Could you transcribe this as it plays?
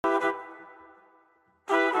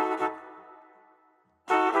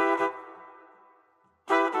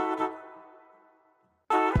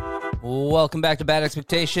Welcome back to Bad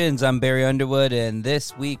Expectations. I'm Barry Underwood, and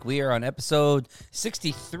this week we are on episode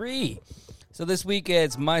 63. So this week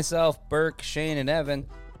it's myself, Burke, Shane, and Evan,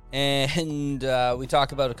 and we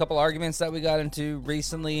talk about a couple arguments that we got into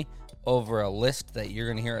recently over a list that you're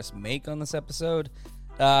going to hear us make on this episode.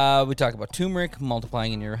 We talk about turmeric,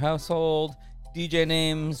 multiplying in your household, DJ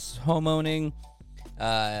names, home owning.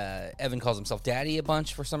 Evan calls himself daddy a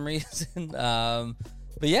bunch for some reason.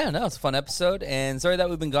 But yeah, no, it's a fun episode, and sorry that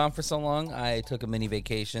we've been gone for so long. I took a mini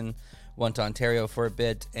vacation, went to Ontario for a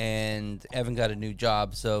bit, and Evan got a new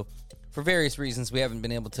job, so for various reasons, we haven't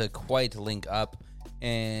been able to quite link up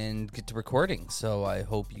and get to recording, so I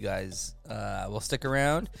hope you guys will stick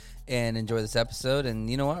around and enjoy this episode, and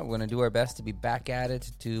you know what? We're going to do our best to be back at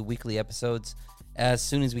it to weekly episodes as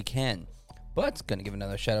soon as we can. But going to give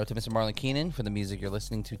another shout out to Mr. Marlon Keenan for the music you're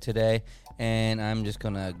listening to today. And I'm just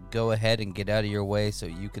going to go ahead and get out of your way so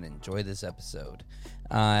you can enjoy this episode.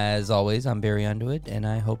 As always, I'm Barry Underwood, and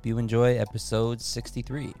I hope you enjoy episode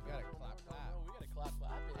 63. We gotta clap.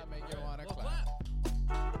 That make you wanna clap.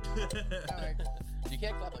 You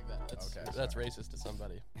can't clap like that. That's racist to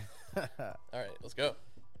somebody. All right, let's go.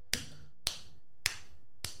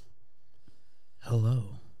 Hello.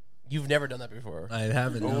 You've never done that before. I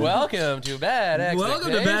haven't. Welcome to Bad Expectations.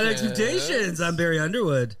 Welcome to Bad Expectations. I'm Barry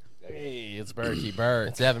Underwood. Hey, it's Berkey Burt.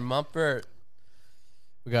 It's Evan Mumford.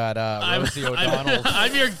 We got Rosie O'Donnell.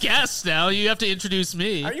 I'm your guest now. You have to introduce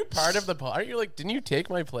me. Are you part of the pod? Are you like, didn't you take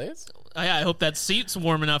my place? I hope that seat's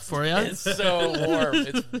warm enough for you. It's so warm.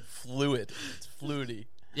 It's fluid. It's fluidy.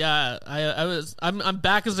 Yeah, I'm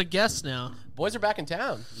back as a guest now. Boys are back in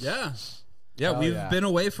town. Yeah, Oh, we've yeah. been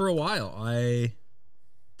away for a while. I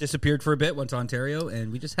disappeared for a bit, went to Ontario,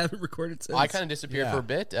 and we just haven't recorded since. I kind of disappeared for a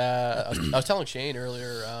bit. I was telling Shane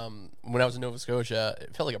earlier, when I was in Nova Scotia,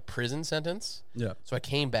 it felt like a prison sentence. Yeah. So I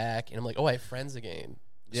came back, and I'm like, oh, I have friends again.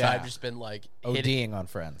 Yeah. So I've just been like ODing on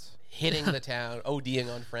friends. hitting the town,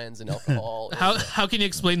 ODing on friends and alcohol. How can you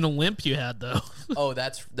explain the limp you had though? Oh,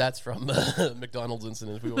 that's from the McDonald's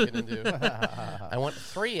incident we won't get into. I want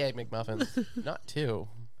 3 Egg McMuffins, not 2.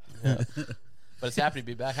 Yeah. But it's happy to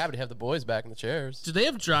be back. Happy to have the boys back in the chairs. Do they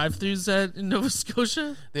have drive-thrus in Nova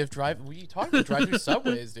Scotia? They have we talked about drive-through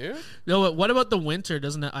subways, dude. No, what about the winter?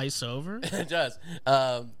 Doesn't it ice over? It does.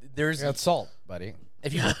 There's Got salt, buddy.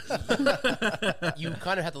 if you you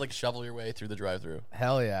kind of have to like shovel your way through the drive-through.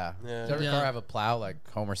 Hell yeah. Yeah. Does every Yeah. car have a plow like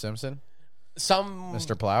Homer Simpson? Some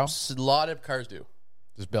Mr. Plow? A lot of cars do.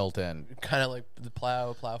 Just built in. Kind of like the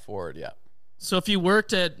plow forward. Yeah. So if you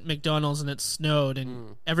worked at McDonald's and it snowed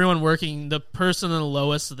and everyone working, the person on the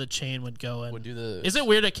lowest of the chain would go in. Would do the. Is it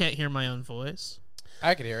weird I can't hear my own voice?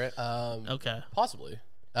 I could hear it. Okay. Possibly.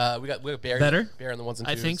 We got Barry. Better? Barry on the ones and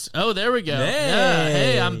I twos. think so. Oh, there we go. Hey. Yeah.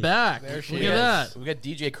 Hey, I'm back. There she Look is. at that. We got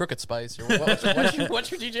DJ Crooked Spice. Or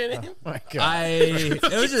what's your DJ name? Oh my God.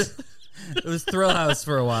 It was Thrill House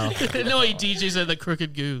for a while. No, he DJs at the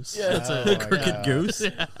Crooked Goose. Yeah. That's Oh it. my Crooked God. Goose.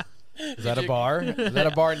 Is that a bar? Is that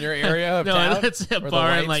a bar in your area of No, town? it's a Where the bar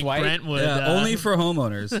in white's like white? Brentwood. Yeah, only for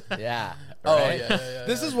homeowners. Yeah. Oh, right? yeah.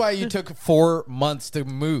 This is why you took 4 months to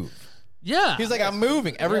move. Yeah. He's like, I'm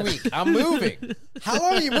moving every week. I'm moving. How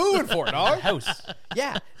long are you moving for, dog? House.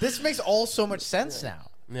 Yeah. This makes all so much sense now.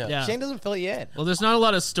 Yeah. Yeah. Shane doesn't fill you in. Well, there's not a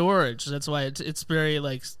lot of storage. That's why it's very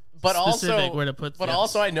like But specific also, where to put. But things.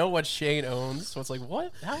 also, I know what Shane owns, so it's like,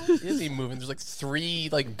 what? How is he moving? There's like 3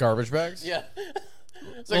 like Garbage bags? yeah.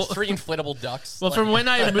 It's like 3 inflatable ducks. Well, like, from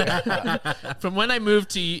when I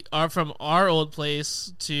moved from our old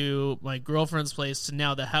place to my girlfriend's place to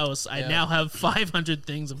now the house, I Yeah. now have 500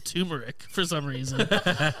 things of turmeric for some reason.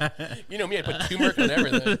 you know me, I put turmeric on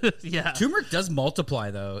everything. Yeah. Turmeric does multiply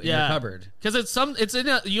though in Yeah. your cupboard, Because it's in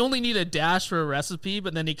a, you only need a dash for a recipe,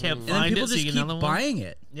 but then you can't and then find people it, so just you keep get another one. buying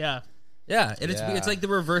it. Yeah. Yeah, and Yeah. it's like the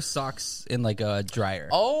reverse socks in like a dryer.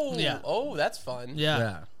 Oh, Yeah. Oh, that's fun. Yeah.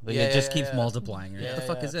 yeah, like Yeah, it just yeah, keeps yeah. multiplying. You're like, Yeah, what the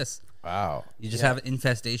fuck yeah. is this? Wow. You just Yeah. have an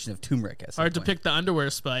infestation of turmeric. At some Hard to point. pick the underwear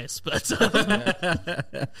spice, but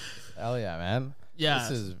Hell yeah, man. yeah.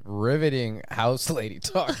 This is riveting house lady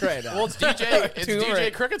talk right now. Well, it's DJ. It's DJ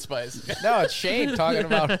Turmeric. Crooked Spice. No, it's Shane talking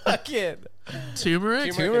about fucking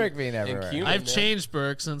turmeric. turmeric and- being and everywhere. cumin. I've Yeah. changed,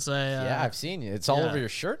 Burke, since I. Yeah, I've seen you. It's all yeah. over your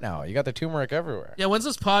shirt now. You got the turmeric everywhere. Yeah, when's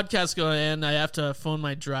this podcast going to end? I have to phone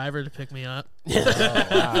my driver to pick me up. Oh,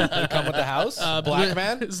 wow. You come with the house? Black Blue-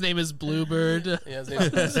 man? His name is Bluebird. Yeah, his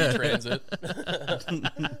name's Sea Transit.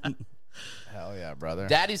 Hell yeah, brother.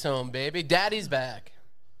 Daddy's home, baby. Daddy's back.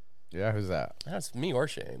 Yeah, who's that? That's me or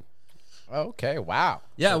Shane. Okay, wow.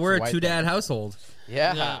 Yeah, So it's we're a white 2-dad household.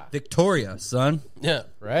 Yeah. Yeah. Victoria, son. Yeah.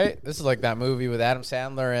 Right? This is like that movie with Adam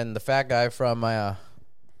Sandler and the fat guy from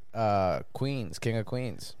Queens, King of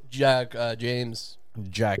Queens. Jack, James.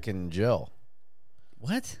 Jack and Jill.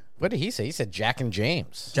 What? What did he say? He said Jack and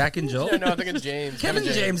James. Jack and Jill? No, I'm thinking James. Kevin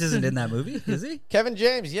James isn't in that movie, is he? Kevin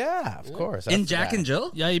James, yeah, of course. In That's the Jack guy. and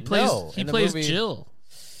Jill? Yeah, he plays. No, he in the plays movie- Jill.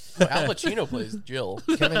 Al Pacino plays Jill.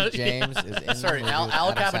 Kevin James is in Sorry, the movie Al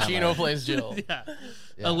with Adam Cappuccino Sandler. plays Jill. Yeah.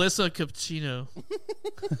 Yeah. Alyssa Cappuccino.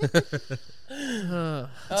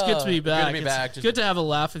 It's good to be back. Good to be back. It's good to have a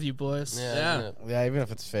laugh with you boys. Yeah. Yeah. Yeah, even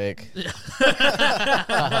if it's fake. Yeah.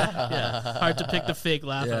 Hard to pick the fake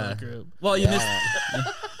laugh Yeah. on the group. Well, you missed.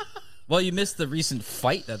 Well, you missed the recent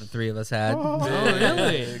fight that the three of us had. Oh,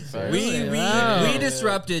 really? Wow. We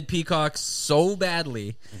disrupted Peacock so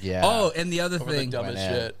badly. Yeah. Oh, and the other Over the thing. dumbest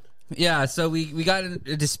Went in. shit. Yeah, so we got in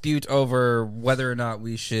a dispute over whether or not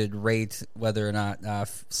we should rate whether or not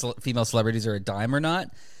female celebrities are a dime or not,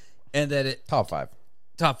 and that it Top 5.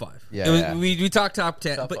 top 5. Yeah, It was- yeah. we talked top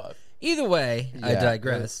 10, Top but 5. either way, I Yeah,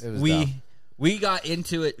 digress. it was dumb. We got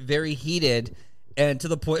into it very heated, and to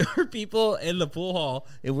the point where people in the pool hall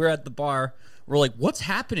and we're at the bar, we're like, "What's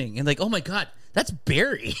happening?" And like, "Oh my god, that's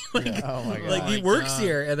Barry!" Like, Oh my god. like he works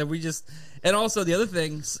here, and then we just. And also the other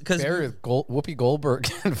thing, because Barry with Whoopi Goldberg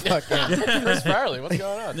and fucking Chris Farley, what's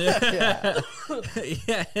going on?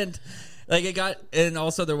 yeah, and like it got, and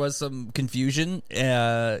also there was some confusion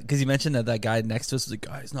because you mentioned that guy next to us was like,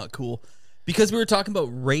 "Guy's not cool," because we were talking about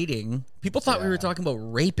rating. People thought we were talking about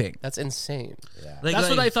raping. That's insane. Like, That's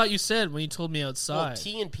what I like- thought you said when you told me Well, outside.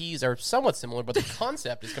 T and P's are somewhat similar, but the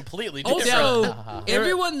concept is completely different. Also,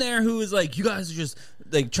 everyone there who was like, "You guys are just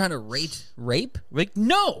like trying to rape," like,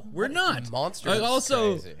 no, we're not. monster. Like,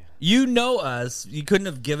 also, crazy. you know us. You couldn't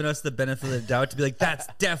have given us the benefit of the doubt to be like, "That's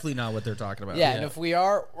definitely not what they're talking about." Yeah, and if we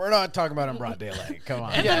are, we're not talking about in broad daylight. Come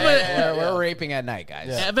on. Yeah, We're raping at night, guys.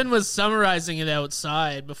 Evan was summarizing it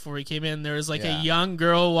outside before he came in. There was like Yeah. a young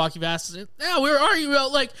girl walking past. Yeah, where are you?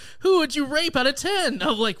 Like, who would you rape out of 10?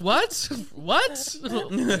 I'm like, what? What?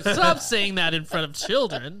 Stop saying that in front of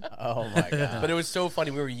children. Oh my god. But it was so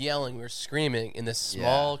funny. We were yelling, we were screaming, and this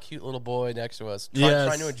small, cute little boy next to us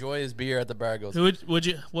trying to enjoy his beer at the bar goes, Who would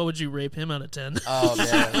you? What would you rape him out of 10? "Oh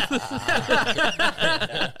man,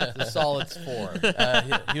 The solids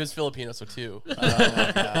 4. he was Filipino, so 2." Oh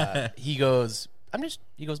my god. He goes,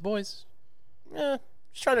 He goes, "Boys, just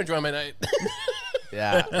trying to enjoy my night."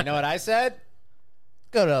 Yeah. You know what I said?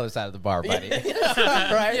 Go to the other side of the bar, buddy. Right?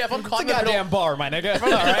 Yeah, if I'm caught in the middle, Goddamn bar, my nigga. All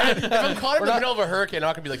right. if I'm caught in the middle of a hurricane, I'm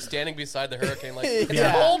not gonna be like standing beside the hurricane, like it's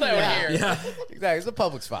Yeah. cold out Yeah. here. yeah. Exactly. It's a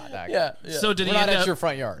public spot, dog. Yeah. So did We're he not end at up? your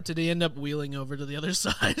front yard. Did he end up wheeling over to the other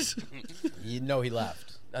side? You know he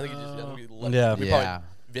left. I think he just, Yeah. we Yeah. probably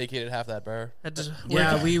vacated half that bar. Had to-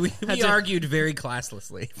 Yeah, we Had to- argued very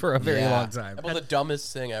classlessly for a very Yeah. long time. About the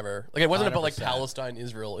dumbest thing ever. Like it wasn't about like 100%. Palestine,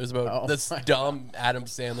 Israel. It was about Oh this my dumb Adam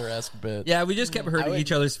Sandler-esque bit. Yeah, we just kept hurting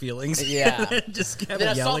each other's feelings. Yeah. just kept Then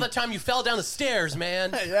I saw yelling. the time you fell down the stairs,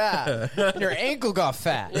 man. Yeah. And your ankle got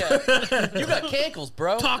fat. Yeah. You got cankles,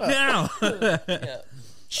 bro. Talk now. Yeah.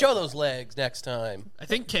 Show those legs next time. I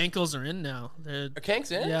think cankles are in now. They're, Are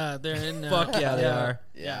kanks in? yeah, they're in now. Fuck yeah, they are.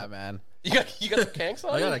 Yeah, man. You got some kanks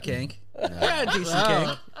on? I got you? a kink. Yeah, a decent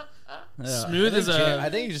Wow. kink. Smooth as I a.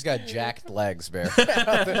 think you just got jacked legs, Bear. Fucking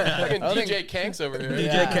I don't DJ Kanks over here.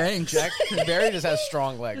 DJ Kanks. Jack, Barry just has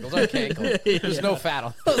strong legs. Those aren't cankles. There's no fat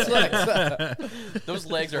on those legs. Those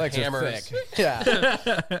legs are Legs are hammers. thick.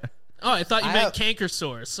 Yeah. Oh, I thought you I meant have- canker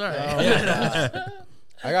sore. Sorry.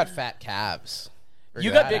 I got fat calves.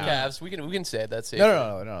 You got big calves. We can say that. Safe.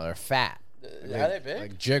 No. They're fat. Are they big?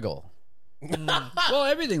 Like jiggle. Well,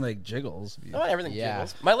 everything like jiggles. Not everything Yeah.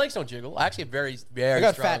 jiggles. My legs don't jiggle. I actually have very, very I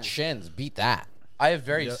got strong. fat shins. Beat that. I have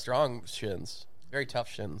very strong shins. Very tough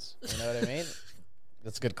shins. You know what I mean?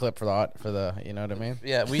 That's a good clip for the. You know what I mean?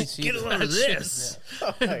 Yeah, we see. Get a load of this.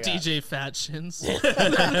 DJ Fat Shins.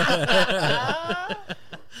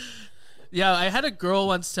 Yeah, I had a girl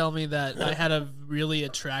once tell me that I had a really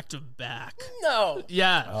attractive back. No.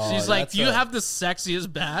 Yeah, she's like, that's "You a- have the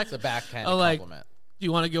sexiest back." It's a backhand Oh, like- compliment. Do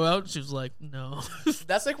you want to go out? She was like, "No."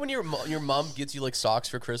 That's like when your mom gets you like socks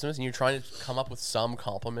for Christmas and you're trying to come up with some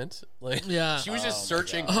compliment. Like, Yeah. she was just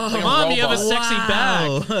searching. Like a Mom, you have a robot. sexy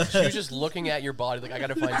back. She was just looking at your body like I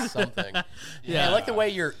gotta find something. Yeah, I like the way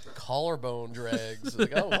your collarbone drags.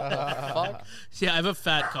 Like, oh, what the fuck? Yeah, I have a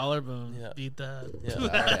fat collarbone. Yeah. Beat that. Yeah.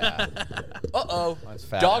 Yeah. Uh-oh. Mine's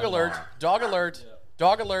fat Dog and alert. long. Dog alert.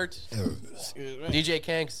 Dog alert. DJ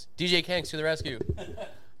Kanks. DJ Kanks to the rescue.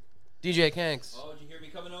 DJ Kanks. Oh, did you hear me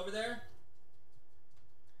coming over there?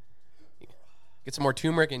 Get some more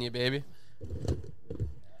turmeric in you, baby.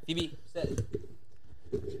 Phoebe, sit.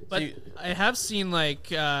 But See- I have seen like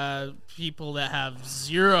people that have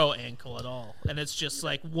zero ankle at all, and it's just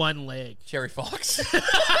like one leg. Cherry Fox.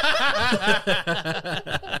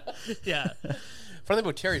 Yeah. Funny thing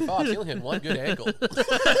about Terry Fox, he only had one good ankle.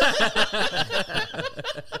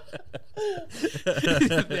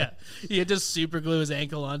 Yeah, he had to super glue his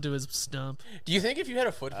ankle onto his stump. Do you think if you had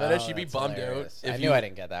a foot fetish, you'd be That's bummed hilarious. out? If I you, knew I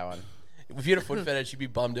didn't get that one. If you had a foot fetish, you'd be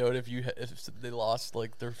bummed out if they lost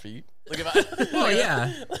like their feet. Like if I, Oh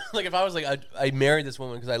yeah. like if I was like I married this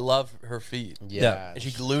woman because I love her feet, Yeah. and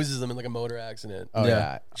she loses them in like a motor accident. Oh Yeah.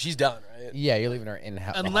 yeah. She's done, right? Yeah, you're leaving her in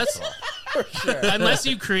house. Unless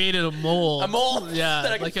you created a mold. A mold Yeah,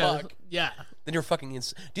 that I can like fuck. yeah. Then you're fucking. Do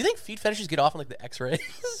you think feet fetishes get off on like the X-rays?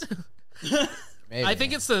 Maybe. I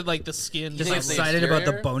think it's the skin. Just think it's the excited about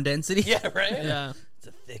the exterior? bone density. yeah, right. Yeah, It's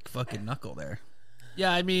a thick fucking knuckle there.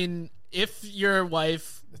 yeah. I mean, if your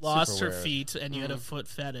wife lost her super weird. feet and you had a foot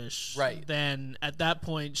fetish, Right. then at that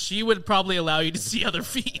point she would probably allow you to see other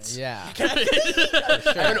feet. Yeah.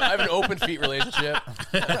 I have an open feet relationship.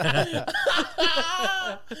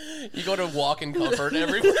 You go to walk-in comfort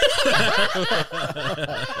every week.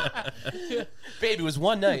 Babe, it was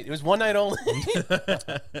one night. It was one night only.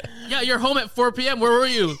 Yeah, you're home at 4 p.m. Where were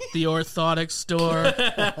you? The orthotic store.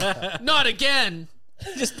 Not again.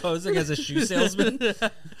 Just posing as a shoe salesman.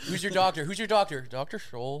 Who's your doctor? Who's your doctor? Dr.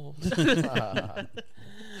 Scholl.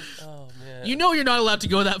 Oh, man. You know you're not allowed to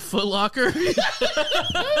go to that Foot Locker.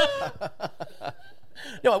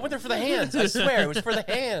 No, I went there for the hands. I swear, it was for the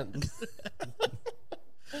hands.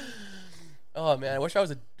 Oh, man. I wish I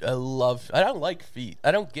was I don't like feet.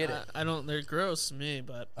 I don't get it. I don't. They're gross to me,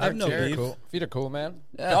 but I have no beef. Cool. Feet are cool, man.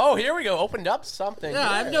 Oh, here we go. Opened up something. Yeah,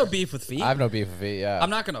 I have no beef with feet. I have no beef with feet. Yeah. I'm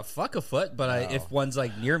not gonna fuck a foot, but if one's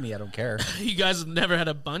like near me, I don't care. you guys have never had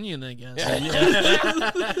a bunion, I guess.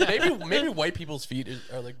 maybe white people's feet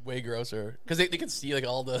are like way grosser because they can see like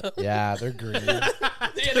all the Yeah, they're green. yeah,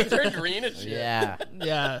 they turn green and shit. Yeah.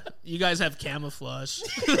 Yeah, you guys have camouflage.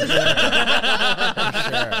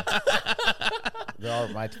 Sure.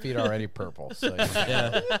 My feet are already purple. So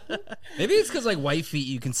Yeah. Maybe it's because like white feet,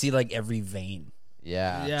 you can see like every vein.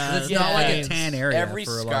 yeah. Yeah, It's not like a veins. tan area Every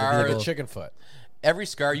for a scar- lot of people. Chicken foot. Every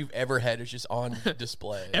scar you've ever had is just on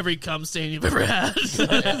display. Every cum stain you've ever had.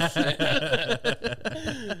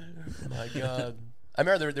 My God, I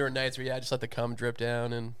remember there were nights where I just let the cum drip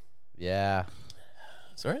down and Yeah.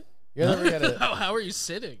 sorry, You ever get it? How are you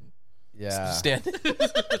sitting? Yeah. stand.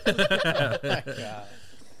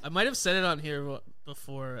 I might have said it on here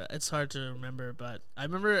before. It's hard to remember, but I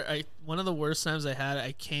remember one of the worst times I had.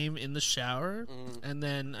 I came in the shower, and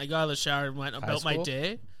then I got out of the shower and went about my school?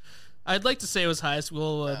 day. I'd like to say it was high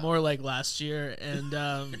school, more like last year. And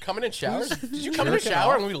Coming in showers? Did you come in a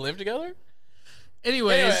shower when we lived together?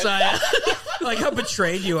 anyways, Like how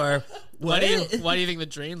betrayed you are. why do you think the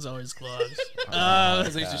drain's always clogged?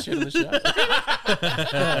 Because I used to shit in the shower.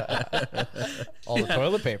 All the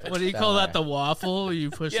toilet paper. What do you call that? The waffle? You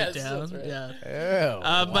push Yes, it down. that's right. Yeah.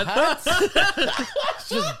 Ew. But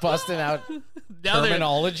Just busting out now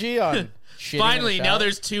terminology on shitting in the finally, now shower?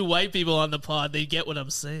 there's two white people on the pod. They get what I'm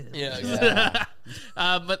saying. Yeah, exactly.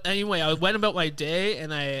 But anyway, I went about my day,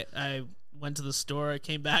 and I went to the store. I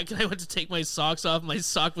came back, and I went to take my socks off. My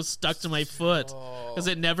sock was stuck to my foot because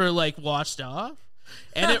it never like washed off,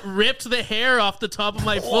 and it ripped the hair off the top of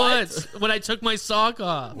my foot when I took my sock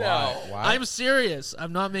off. No. Wow. I'm serious.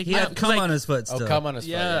 I'm not making. He had up, cum 'cause I- on his foot still. Oh, come on his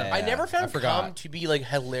foot. Yeah. I never found forgot. cum to be like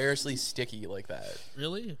hilariously sticky like that.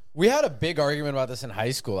 Really? We had a big argument about this in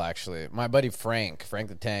high school. Actually, my buddy Frank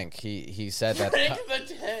the Tank, he said that.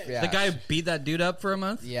 Yeah, The guy who beat that dude up for a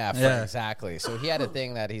month? Yeah, Yeah. exactly. So he had a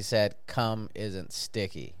thing that he said, "Cum isn't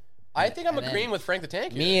sticky." I think I'm And then agreeing with Frank the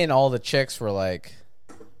Tank. Me and all the chicks were like,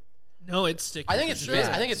 No, it's sticky. I think it's Sure. vis-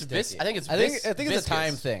 I think it's vis- Sticky. I think it's I think vis- it's a viscous.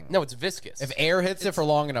 time thing. No, it's viscous. if air hits it for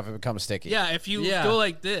long enough, it becomes sticky. Yeah, if you Yeah. go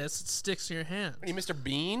like this, it sticks to your hand. Are you Mr.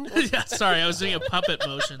 Bean? Yeah, sorry, I was doing a puppet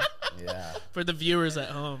motion Yeah. for the viewers at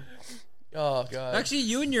home. Oh God. Actually,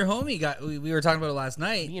 you and your homie we were talking about it last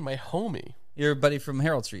night. me and my homie. Your buddy from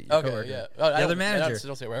Herald Street. your Okay, coworker. yeah. The other I manager.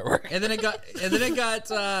 don't say where I work. And then it got in the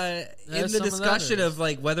some of discussion that of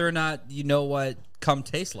like whether or not you know what cum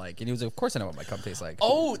tastes like, and he was like, "Of course I know what my cum tastes like."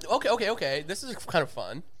 Oh, okay. This is kind of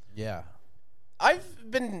fun. Yeah. I've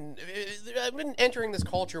been entering this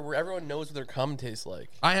culture where everyone knows what their cum tastes like.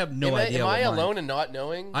 I have no am idea. Am what I mine- alone in not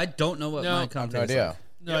knowing? I don't know what No. my cum No tastes idea. like.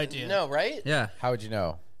 No idea. No, right? Yeah. How would you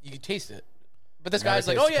know? You can taste it. But this Never guy's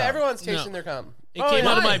like, taste oh yeah, cum. everyone's tasting No. their cum. It Oh, came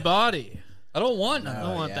yeah. out of my body. I don't want none. I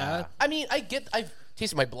don't want yeah. that. I mean, I've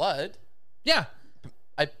tasted my blood. Yeah.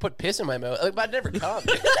 I put piss in my mouth, but I never cum.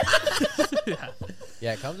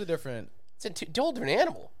 Yeah, it comes a different. It's a whole different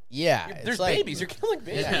animal. Yeah. it's There's like babies. You're killing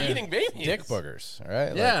babies. Yeah. You're eating babies. dick boogers, all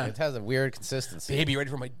right? Yeah. Like, it has a weird consistency. Baby, ready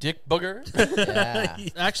for my dick booger? Yeah.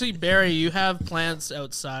 Actually, Barry, you have plants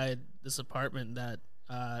outside this apartment that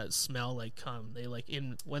smell like cum. They like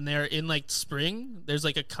when they're in like spring, there's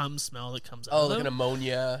like a cum smell that comes out. Oh, of like them. an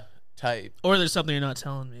ammonia type. Or there's something you're not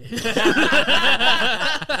telling me.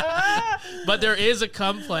 But there is a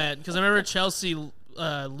cum plant because I remember Chelsea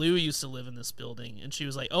Lou used to live in this building, and she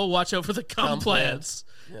was like, "Oh, watch out for the cum plants."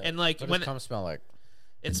 And like What when does cum smell like?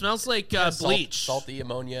 it smells like bleach, Salty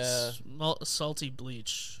ammonia. salty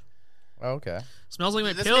bleach. Oh, okay. Smells like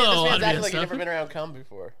my This pillow. man's under acting and like you've stuff. never been around cum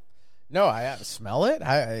before. No, I smell it.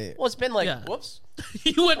 Well, it's been like, Yeah. whoops.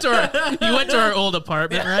 You went to our old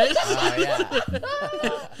apartment, right?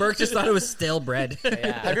 yeah. Burke just thought it was stale bread.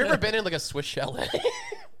 Have you ever been in like a Swiss chalet?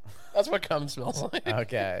 That's what cum smells like.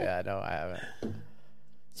 Okay. Yeah. No, I haven't.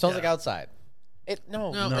 Smells like outside.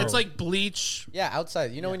 No, No, it's like bleach. Yeah,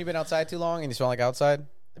 outside. You know when you've been outside too long and you smell like outside?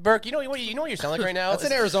 Burke, you know what you sound like right now? That's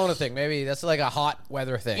an Arizona thing. Maybe that's like a hot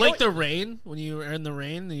weather thing. Like the rain, when you are in the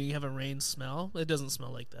rain, and you have a rain smell. It doesn't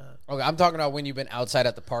smell like that. Okay, I'm talking about when you've been outside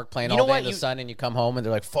at the park playing You know all day what? in the You- sun and you come home and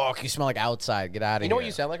they're like, "Fuck, you smell like outside. Get out of here." You know what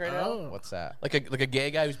you sound like right now? What's that? Like a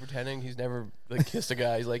gay guy who's pretending he's never like kissed a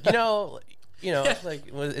guy. He's like, like,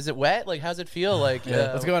 is it wet? Like, how's it feel? Like,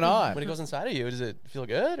 What's going on? when it goes inside of you? Does it feel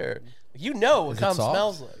good or what it cum soft?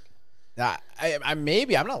 smells like? I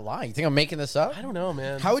maybe I'm not lying. You think I'm making this up? I don't know,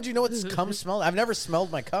 man. How would you know what this cum smells? I've never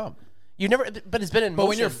smelled my cum. You never? But it's been in. But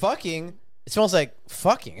when you're motion. fucking, it smells like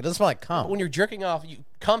fucking. It doesn't smell like cum. when you're jerking off,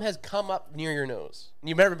 cum has come up near your nose. And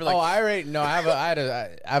you better be like, I already no. I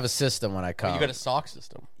have a system when I cum. you got a sock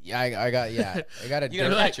system. Yeah, I got a You got a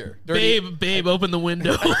dirty- catcher. Babe, open the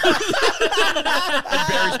window. And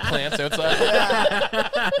Barry's plants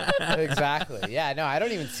outside. exactly. Yeah, no, I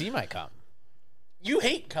don't even see my cum. You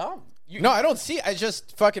hate cum. No, I don't see. I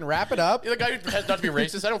just fucking wrap it up. You're the guy who pretends not to be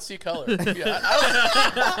racist. I don't see color. Yeah,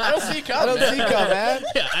 I don't see cum. I don't man. see cum, man.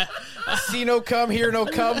 See no cum, hear no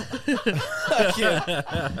cum.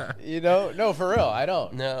 You know, no, for real, I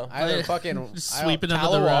don't. No. I don't fucking Just I don't- sweep it under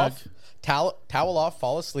towel the rug. off, towel off,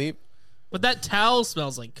 fall asleep. But that towel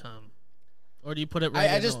smells like cum. Or do you put it right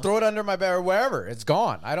I in just the- throw it under my bed or wherever. It's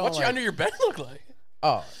gone. I don't. What's like, under your bed look like?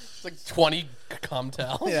 Oh, It's like 20 cum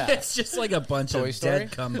towels. yeah. It's just like a bunch Toy of Story?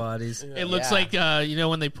 dead cum bodies. It looks Yeah. like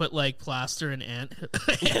when they put like plaster in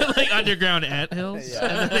like underground ant hills, Yeah.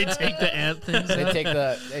 and then they take the ant things. They out.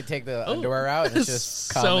 take the underwear out and it's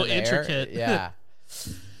just cum So in the air. intricate. Yeah.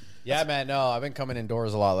 Yeah, man. No, I've been coming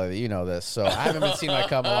indoors a lot lately. You know this, so I haven't been seeing my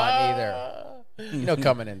cum a lot either. You know,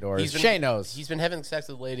 coming indoors. Shane knows. He's been having sex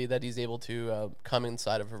with a lady that he's able to come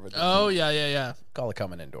inside of her vagina. Oh yeah. Call it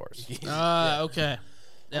coming indoors. Okay.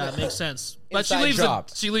 Yeah, it makes sense. But she Inside leaves job.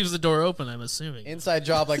 she leaves the door open. I'm assuming. Inside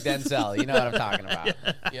job like Denzel. You know what I'm talking about.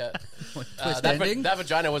 Yeah. Twist that, ending? that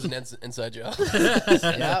vagina was an inside job.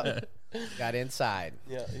 Yep. Got inside.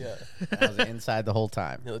 yeah. I was inside the whole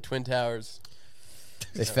time. The Twin Towers.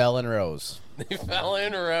 They fell in rows. They fell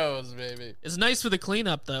in rows, baby. It's nice for the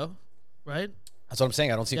cleanup though, right? That's what I'm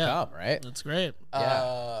saying. I don't see Yeah. cum, right? That's great.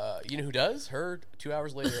 You know who does? Her 2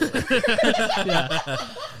 hours later.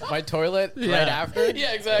 My toilet right after?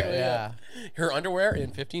 Yeah, exactly. Yeah. Her underwear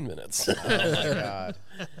in 15 minutes. Oh, my God.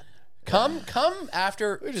 come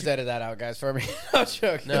after. We just edit that out, guys, for me. I'm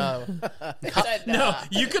joking. No. No,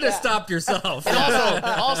 you could have stopped yourself.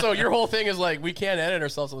 Also, your whole thing is like we can't edit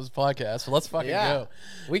ourselves on this podcast, so let's fucking Yeah. go.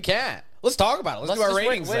 We can't. Let's talk about it. Let's do our just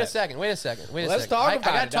ratings. Wait a then. second. Wait a second. Let's talk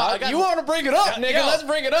about it. Dog. You want to bring it up, nigga? Yo. Let's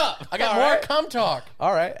bring it up. I got All more right. cum talk.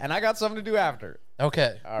 All right, and I got something to do after.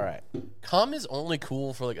 Okay. All right. Cum is only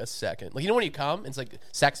cool for like a second. Like, you know when you cum, it's like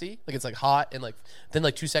sexy, like it's like hot, and like then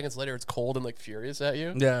like 2 seconds later it's cold and like furious at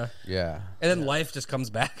you. Yeah. Yeah. And then life just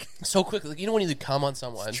comes back. So quick. Like, you know when you cum on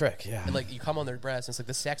someone, Trick, yeah. and like you cum on their breast, and it's like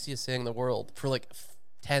the sexiest thing in the world for like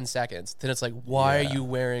 10 seconds. Then it's like, why are you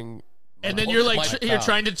wearing? And then you're like my you're cum?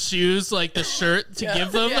 trying to choose like the shirt to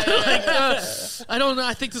give them. Like, I don't know.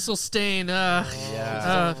 I think this will stain.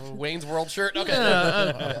 Yeah. Wayne's World shirt. Okay.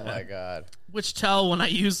 Oh my God. Which towel when I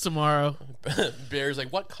use tomorrow? Bear's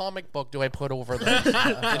like, what comic book do I put over that?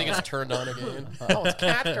 Then he gets turned on again. Oh, it's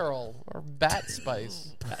Catgirl or Bat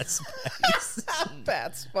Spice.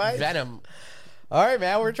 Bat Spice. Venom. All right,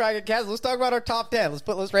 man. We're trying to cast. Let's talk about our top 10.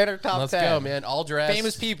 Let's rate our top Let's 10. go, man. All dressed.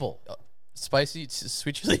 Famous people. Spicy,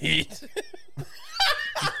 sweet chili heat.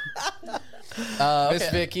 Miss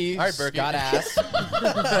Vicky. All right, Berkey. Scott Ass.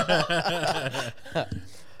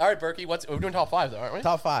 All right, Berkey. We're doing top 5 though, aren't we?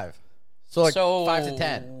 Top 5. So like So 5 to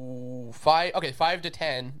 10. 5. Okay, 5 to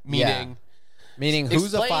 10. Meaning. Meaning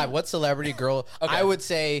who's a Explain- 5? What celebrity girl? Okay. I would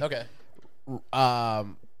say. Okay.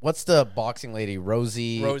 What's the boxing lady?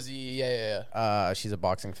 Rosie. Rosie. Yeah. She's a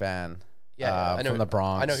boxing fan. Yeah. I know from the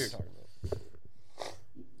Bronx. I know who you're talking about.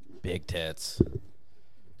 Big tits.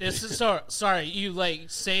 This is sorry. You like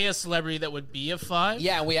say a celebrity that would be a 5?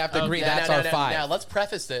 Yeah, we have to agree Okay. that's now, our now, 5. Now, let's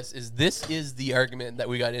preface this. This is the argument that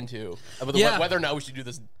we got into about Yeah. whether or not we should do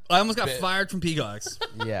this. I almost got Bit. fired from Peacocks.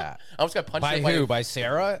 Yeah. I almost got punched By in who? By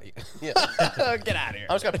Sarah? Yeah. Get out of here.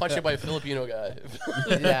 I almost got punched in by a Filipino guy.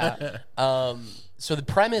 Yeah. So the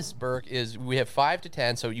premise, Burke, is we have 5 to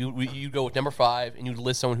 10. So you go with number 5, and you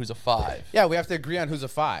list someone who's a 5. Yeah, we have to agree on who's a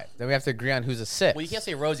 5. Then we have to agree on who's a 6. Well, you can't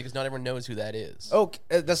say Rosie because not everyone knows who that is. Oh,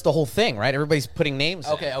 that's the whole thing, right? Everybody's putting names.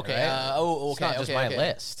 Okay. in, Okay. right? Okay. It's not just my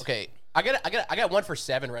list. Okay. I got one for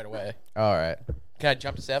 7 right away. All right. Can I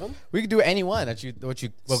jump to 7? We can do any one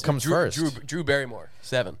what comes first. Drew Barrymore.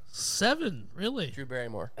 7. 7, really? Drew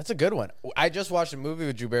Barrymore. That's a good one. I just watched a movie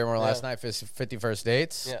with Drew Barrymore last night, 50 First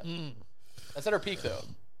Dates. Yeah. That's at her peak though.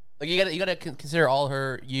 Like you gotta consider all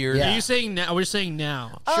her years. Yeah. Are you saying now? We're saying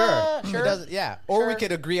now. Sure. Sure. It doesn't, yeah. Or we Sure.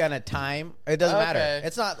 could agree on a time. It doesn't matter. Okay.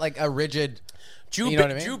 It's not like a rigid. Drew, You know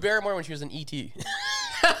what I mean? Drew Barrymore when she was in E.T.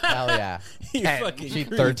 Hell yeah. You 10. fucking She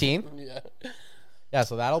creep. 13. Yeah. Yeah,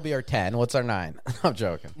 so that'll be our 10. What's our 9? I'm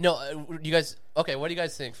joking. No, you guys. Okay, what do you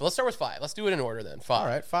guys think? Let's start with 5. Let's do it in order then. 5. All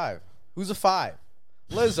right, 5. Who's a 5?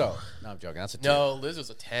 Lizzo. No, I'm joking. That's a 2. No, Liz was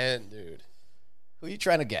a 10, dude. Who are you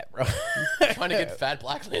trying to get, bro? Trying to get fat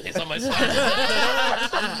black ladies on my side.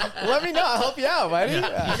 Let me know. I'll help you out, buddy.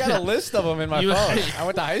 I got a list of them in my You- phone. I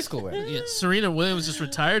went to high school with. Yeah, Serena Williams just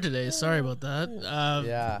retired today. Sorry about that.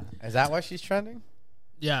 Yeah. Is that why she's trending?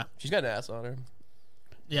 Yeah. She's got an ass on her.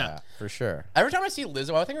 Yeah. For sure. Every time I see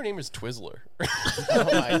Lizzo, I think her name is Twizzler. Oh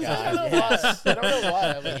my god. Yes. I don't know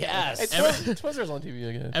why. I'm like, Yes. Hey, Twizzler's on TV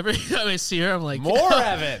again. Every time I see her, I'm like, More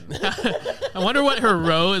Evan. I wonder what her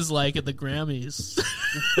row is like at the Grammys.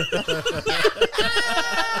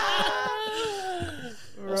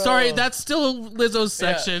 Sorry, that's still Lizzo's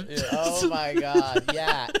section. yeah. Oh my god.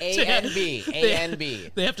 Yeah. A and B. A and B.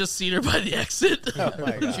 They have to seat her by the exit. Oh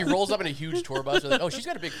my god. She rolls up in a huge tour bus. Like, oh, she's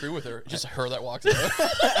got a big crew with her. Just her that walks in.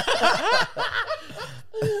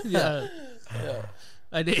 Yeah.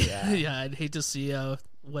 I'd hate to see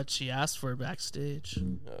what she asked for backstage.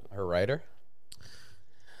 Her writer.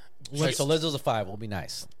 What's- So Lizzo's a 5. We'll be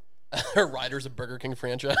nice. Her rider's a Burger King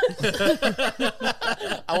franchise.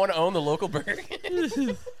 I want to own the local Burger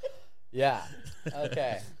King. Yeah.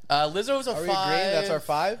 Okay. Lizzo's a Are we 5. agreeing that's our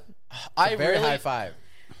 5? I Very really, high 5.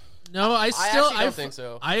 No, I actually don't think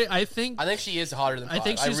so. I think I think she is hotter than 5. I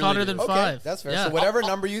think she's really hotter do. than Okay, 5. that's fair. Yeah. So whatever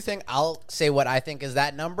number you think, I'll say what I think is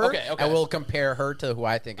that number. Okay, okay. And we'll compare her to who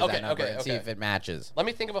I think is Okay, that number okay, and see okay. if it matches. Let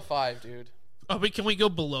me think of a 5, dude. Oh, wait, can we go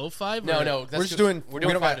below 5? No, or- no. We're that's just doing. We're we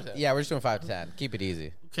doing don't 5 have- to 10. Yeah, we're just doing 5 to 10. Keep it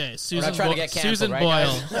easy. Okay, not Susan. trying to get canceled, Susan right,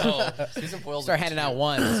 Boyle. guys? No, Susan Boyle's Start a handing 2. out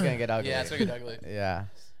one. It's gonna get ugly. Yeah, it's gonna get ugly. Yeah.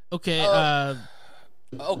 Okay,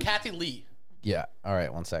 Oh, Kathy Lee. Yeah. All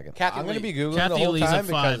right. 1 second. Kathy I'm gonna Lee. be googling Kathy the whole Lee's a time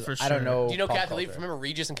 5 because for I don't sure. know. Do you know pop Kathy Lee? culture. Remember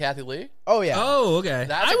Regis and Kathy Lee? Oh yeah. Oh, okay.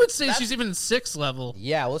 That's I a- would say that's- she's even 6 level.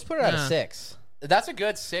 Yeah. Let's put her at Yeah. a 6. That's a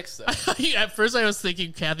good 6, though. At first, I was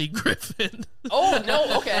thinking Kathy Griffin. Oh,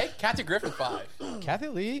 no, okay. Kathy Griffin 5. Kathy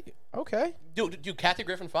Lee. Okay. Do Kathy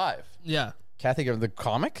Griffin 5. Yeah. Kathy Griffin, the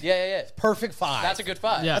comic. Yeah. Perfect 5. That's a good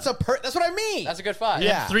 5. Yeah. That's what I mean. That's a good 5.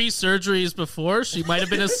 Yeah. 3 surgeries before, she might have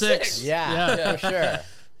been a 6. Yeah. Yeah. For sure.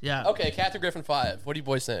 Yeah. Okay, Kathy Griffin 5. What do you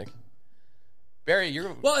boys think? Barry,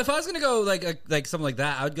 you're... Well, if I was gonna go like something like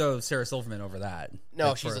that, I would go Sarah Silverman over that. No,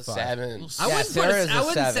 Like, she's for a 5. 7. I Yeah, wouldn't Sarah is a I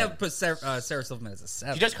wouldn't 7. put Sarah Silverman as a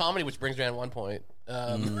 7. She does comedy, which brings her down 1 point.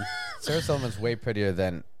 Sarah Silverman's way prettier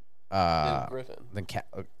than Griffin.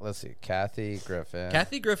 let's see, Kathy Griffin.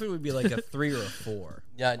 Kathy Griffin would be like a 3 or a 4.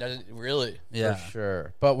 Yeah, it doesn't really. Yeah. For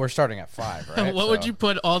sure. But we're starting at 5, right? What would So- you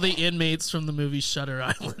put all the inmates from the movie Shutter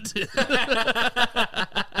Island in?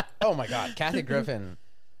 Oh my God, Kathy Griffin.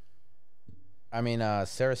 I mean,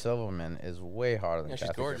 Sarah Silverman is way hotter than Yeah, she's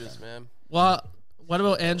Kathy gorgeous, Griffin. man. Well, what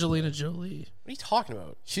about Angelina Jolie? What are you talking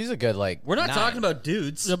about? She's a good We're not 9. talking about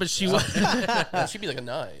dudes. No, but she was She'd be like a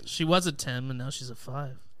 9. she was a 10, and now she's a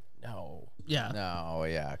 5. No. Yeah. No,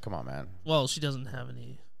 yeah, come on, man. Well, she doesn't have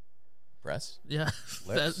any. Breasts? Yeah,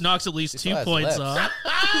 Lips? that knocks at least She 2 still has points lips. off.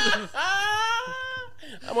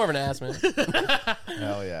 I'm more of an ass, man.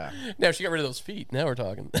 Hell yeah. No, she got rid of those feet. Now we're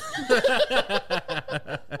talking.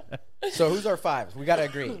 So who's our 5s? We gotta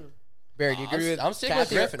agree. Barry, do you agree with? I'm sticking with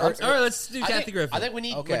Kathy? Griffin. Or- I'm- All right, let's do I Kathy think, Griffin. I think we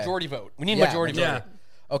need Okay. majority vote. We need Yeah, majority vote. yeah.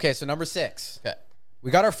 Okay, so number 6. Okay.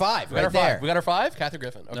 We got our 5 We got right our there. 5. We got our 5? Kathy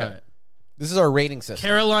Griffin. Okay. All right. This is our rating system.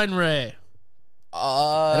 Caroline Ray.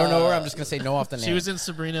 I don't know her. I'm just gonna say no off the name. She was in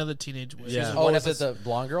Sabrina the Teenage Witch. Yeah. Oh, one is it episode- the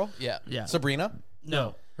blonde girl? Yeah. Yeah. Sabrina.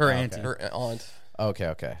 No. Her auntie. Her aunt.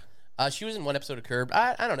 Okay. She was in one episode of Curb.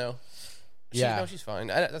 I don't know. Yeah. No, she's fine.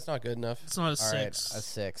 That's not good enough. It's not a All right, 6. a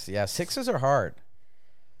 6. Yeah, 6s are hard.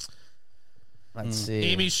 Let's see.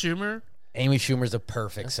 Amy Schumer. Amy Schumer's a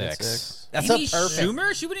perfect That's six. a six. That's Amy a perfect.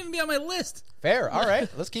 Schumer? She wouldn't even be on my list. Fair. All right.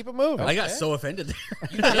 Let's keep it moving. I got so offended there.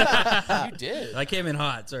 You did. I came in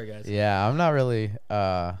hot. Sorry, guys. Yeah, I'm not really.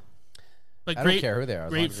 But I don't great, care who they are. as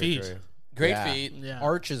great long as they're feet. true. Great Yeah. feet. Yeah.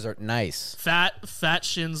 Arches are nice. Fat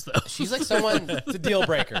shins though. She's like someone. It's a deal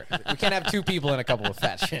breaker. We can't have two people in a couple of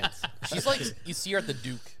fat shins. She's like you see her at the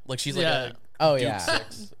Duke. Like she's like Yeah. a Oh Duke yeah.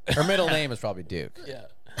 6. Her middle name is probably Duke. Yeah.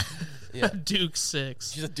 Yeah. Duke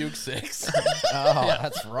 6. She's a Duke 6. Oh,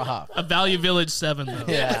 that's rough. A Value Village 7 though.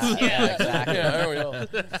 Yeah. Yeah. Exactly. Yeah, there we go.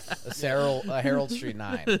 A Herald Street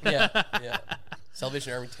 9. Yeah, yeah.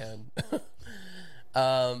 Salvation Army 10.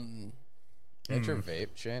 That's your vape,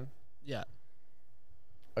 Shane. Yeah.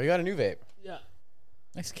 Oh, you got a new vape. Yeah.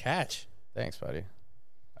 Nice catch. Thanks, buddy.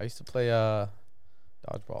 I used to play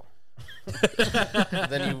dodgeball.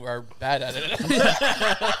 Then you are bad at it. Stop,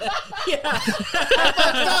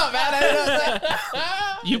 man! I didn't know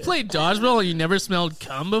that. You played dodgeball and you never smelled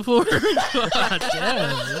cum before? God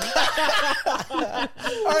damn. All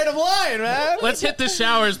right, I'm lying, man. Let's hit the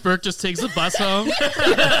showers. Burke just takes the bus home.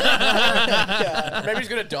 Maybe he's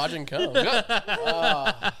good at dodging cum.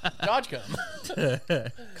 Dodge cum.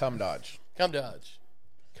 Come dodge. Cum dodge.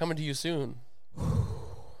 Coming to you soon.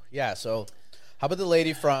 Yeah. So, how about the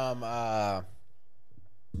lady from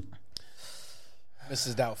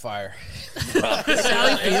Mrs. Doubtfire?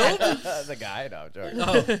 Sally Field? The guy? No, I'm joking.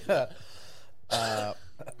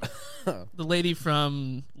 The lady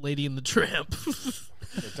from Lady and the Tramp.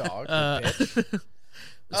 The dog. The bitch.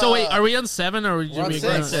 So wait, are we on 7 or did We're on we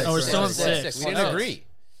six. agree? Oh, we're still on Six. 6. We didn't agree.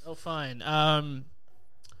 Oh, fine.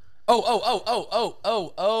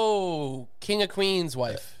 Oh. King of Queens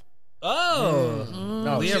wife. Oh.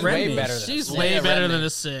 No, Leah she's way Remini. better than She's us. way Leah better Remini. than a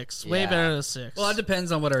 6. Way Yeah. better than a 6. Well, it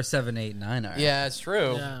depends on what our 7, 8, 9 are. Yeah, it's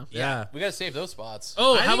true. Yeah. Yeah. We gotta save those spots.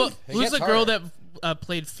 Oh, I how think about it who's gets the girl harder. that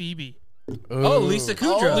played Phoebe? Oh, Lisa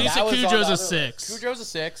Kudrow. Lisa that was on Kudrow's the a other 6. list. Kudrow's a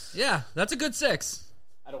 6. Yeah, that's a good 6.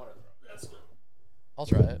 I'll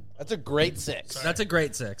try it. That's a great 6. That's a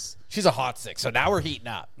great 6. She's a hot 6. So now we're heating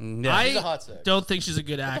up. She's a I hot 6. don't think she's a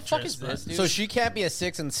good What the actress. fuck is but this, dude? So she can't be a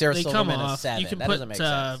 6 and Sarah They come Silverman a off. 7. You can that doesn't put make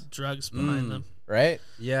sense, drugs behind them. right?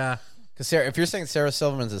 Yeah. Because if you're saying Sarah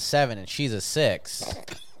Silverman's a 7 and she's a 6,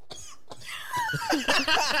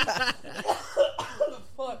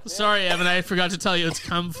 Sorry, Evan, I forgot to tell you it's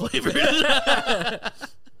cum flavored.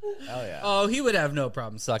 hell yeah. Oh, he would have no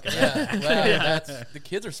problem sucking. Yeah, well, the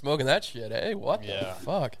kids are smoking that shit, eh? What the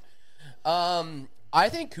fuck? I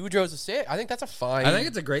think Kudrow's a 6. I think that's a fine. I think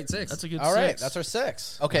it's a great 6. That's a good All right, 6. that's our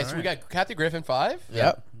 6. Okay, so we got Kathy Griffin 5.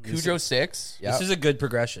 Yep. Kudrow 6. Yep. This is a good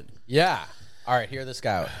progression. Yeah. All right, hear this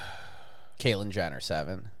guy out. Caitlyn Jenner,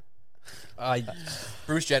 7.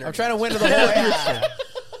 Bruce Jenner. I'm trying to win to the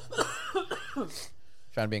whole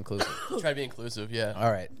Trying to be inclusive. Try to be inclusive. Yeah.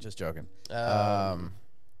 All right, just joking.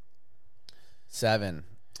 7.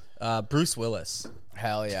 Bruce Willis.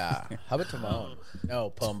 Hell yeah. How about Timon? No,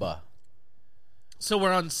 Pumbaa. So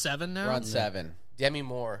we're on 7 now? We're on 7. Demi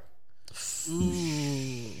Moore.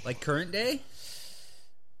 Ooh. Like current day?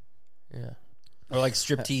 Yeah. Or like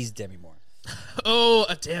striptease Demi Moore? Oh,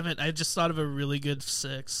 damn it. I just thought of a really good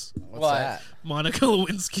 6. What's What? that? Monica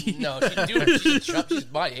Lewinsky. No,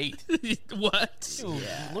 she's my 8. What? Dude,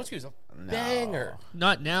 Lewinsky was a banger.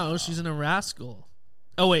 Not now. She's in a rascal.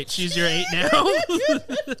 Oh, wait. She's your 8 now?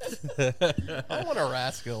 I want a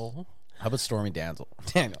rascal. How about Stormy Daniel?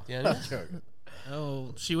 Daniel. Yeah.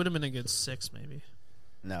 Oh, she would have been a good 6, maybe.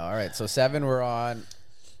 No, all right. So 7 we're on.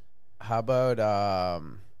 How about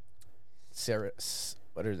Sarah?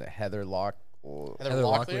 What is it? Heather Lock? Heather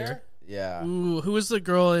Locklear. Yeah. Ooh, who was the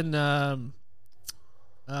girl in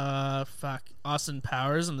Austin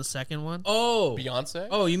Powers in the second one? Oh. Beyonce.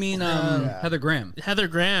 Oh, you mean Heather Graham? Heather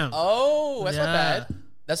Graham. Oh, that's not Yeah. bad.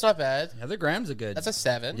 That's not bad. Heather Graham's a good. That's a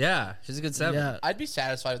 7. Yeah, she's a good 7. Yeah. I'd be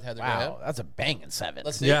satisfied with Heather Wow, Graham. that's a banging 7.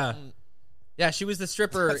 Let's see. Yeah. Yeah, she was the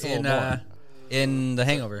stripper That's a little more. in The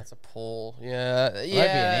Hangover. That's a pull. Yeah. be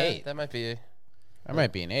Yeah. an 8. That might be. That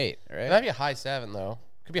might be an 8, It right? might be a high 7 though.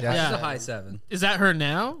 Could be a high. She's Yeah. a high 7. Is that her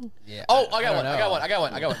now? Yeah. Oh, I got don't one. I got know. one.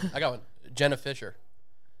 I got one. Jenna Fisher.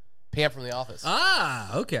 Pam from The Office.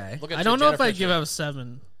 Ah, okay. Look at I don't know Jenna if I'd Fisher. give up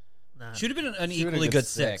 7. Nah. Should have been an She would've equally good good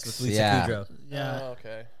 6 6. with Lisa Yeah. Kudrow. Yeah. Oh,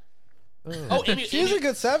 okay. Oh, Amy. She's Amy a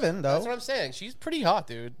good 7, That's what though. I'm saying. She's pretty hot,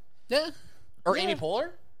 dude. Yeah. Or Amy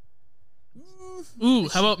Poehler? Ooh,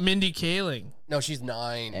 how about Mindy Kaling? No, she's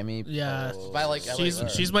 9. Emmy. Yeah. Poehler. By like LA She's Law.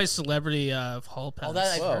 she's my celebrity hall pass. Oh,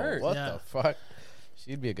 that I've Whoa, heard. what Yeah. the fuck?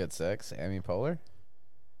 She'd be a good 6. Emmy Poehler.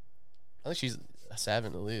 I think she's a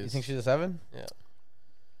 7 at least. You think she's a 7? Yeah.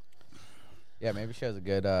 Yeah, maybe she has a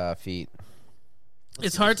good feet.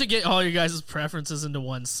 It's hard to get all your guys' preferences into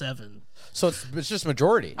 1-7. So it's just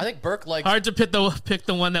majority. I think Burke likes. Hard to pick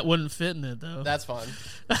the one that wouldn't fit in it though. That's fun.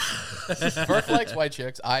 Burke likes white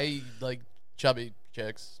chicks. I like chubby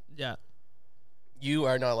chicks. Yeah. You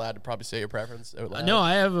are not allowed to probably say your preference out loud. No,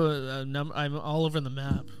 I have a number. I'm all over the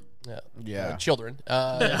map. Yeah. Yeah. Children.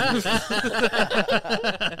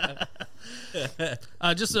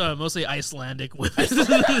 Just mostly Icelandic women.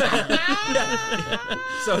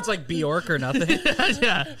 So it's like Bjork or nothing.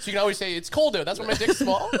 Yeah. So you can always say, it's cold out. That's why my dick's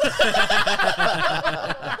small.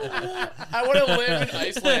 I want to live in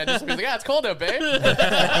Iceland. Just be like, yeah, it's cold out, babe.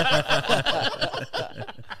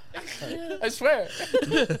 I swear. She's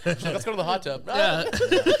like, let's go to the hot tub.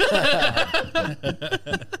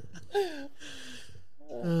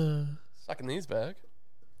 Sucking these back.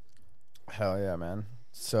 Hell yeah, man.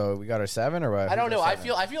 So we got our 7 or what? I don't know. Who's I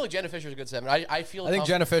our feel like Jenna Fisher's a good 7. I feel. I think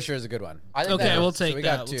Jenna Fisher is a good one. I think Okay, that- we'll take we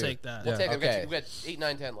that. got We'll 2. take that. We'll take it. Okay. We got 8,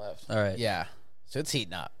 9, 10 left. All right. Yeah. So it's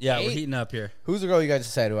heating up. Yeah, we're 8? heating up here. Who's the girl you guys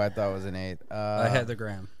said who I thought was an 8? Heather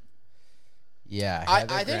Graham. Yeah. I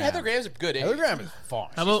think Heather Graham's a good 8. Heather Graham is fine.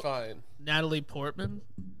 How She's about fine. Natalie Portman?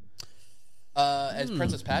 As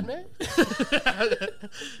Princess Padme?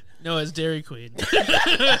 No, as Dairy Queen.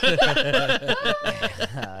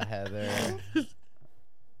 Heather.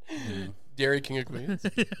 Dairy King of Queens.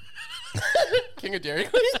 King of Dairy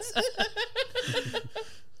Queens?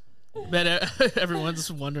 Bet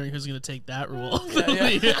everyone's wondering who's going to take that role.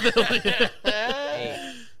 Hey,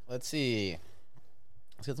 let's see.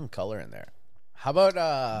 Let's get some color in there. How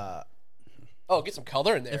about Oh, get some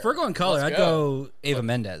color in there. If we're going color, Let's I'd go Ava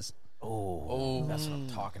Mendez. Oh, that's what I'm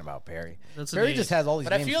talking about, Barry. That's an Barry 8. just has all these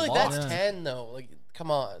But I names feel like locked. that's 10, though. Like, come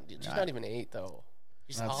on. Dude, she's not even 8, though.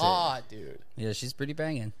 She's That's hot, dude. Yeah, she's pretty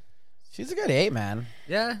banging. She's a good 8, man.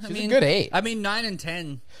 Yeah, She's a good 8. I mean, 9 and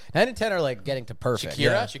 10. 9 and 10 are like getting to perfect.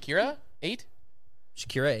 Shakira? 8?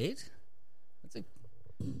 Shakira 8.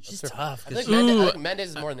 She's tough. I think, Ooh. I think Mendes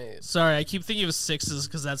is more than 8. Sorry, I keep thinking of 6s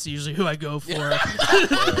because that's usually who I go for.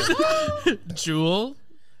 Jewel,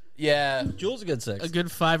 Yeah. Jules a good 6. a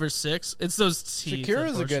good 5 or 6. It's those teeth.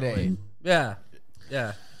 Shakira's a good 8. unfortunately. Yeah,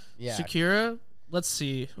 yeah. Yeah. Shakira, let's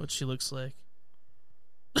see what she looks like.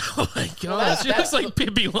 Oh my god, that's- she looks that's- like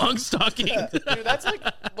Pippi Longstocking. Dude, that's like,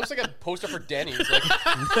 looks like a poster for Denny's. Like,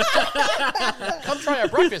 come try our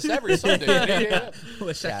breakfast every Sunday. Yeah.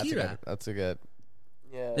 With Yeah, Shakira. that's a good.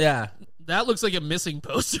 Yeah. That looks like a missing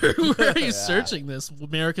poster. Where are you searching this?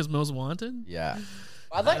 America's Most Wanted? Yeah.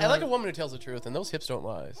 I like a woman who tells the truth, and those hips don't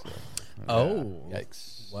lie. So. Oh.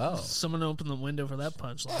 Yikes. Wow. Someone opened the window for that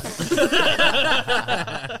punchline.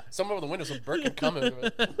 Someone over the window so Burke can come in.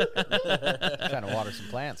 Trying to water some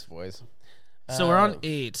plants, boys. So we're on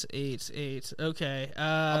 8. Okay.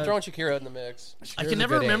 I'm throwing Shakira in the mix. I Shakira's can a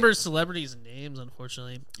never good 8. remember celebrities' names,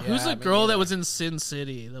 unfortunately. Who's the me girl neither. that was in Sin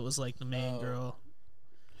City that was like the main girl?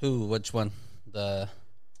 Who? Which one? The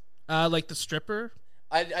Like the stripper?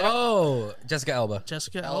 I don't, Oh, Jessica Alba.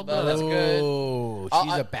 Jessica Alba, Alba? that's good. Oh, I-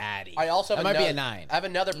 she's a baddie. I also have that might be a another- 9. I have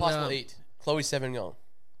another possible No. 8. Chloe Sevignon.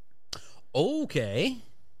 Okay.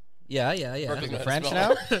 Yeah. Burke doesn't know how to French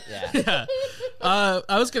spell. now? Yeah. Yeah.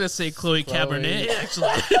 I was going to say Chloe Cabernet, actually.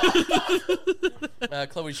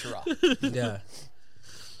 Chloe Schirra. Yeah.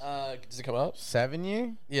 Does it come up? 7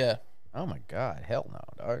 year? Yeah. Oh my god, hell no,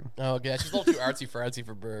 dog. Oh, yeah. She's a little too artsy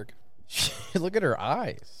for Burke. Look at her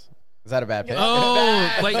eyes. Is that a bad pick? Oh,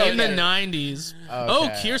 like in the Okay. 90s. Oh,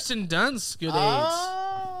 Okay. Kirsten Dunst, good 8.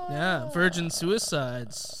 Yeah, Virgin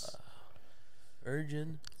Suicides.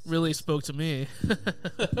 Virgin. Really spoke to me.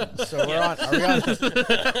 So we're on. Are we on?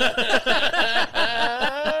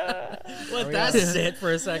 Let that sit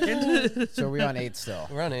for a second. So we're on 8 still.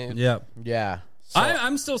 We're on 8. Yeah. Yeah. So,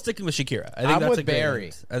 I'm still sticking with Shakira. I think I'm that's with a great Barry.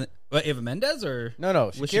 eight. I what, Ava Mendez or no,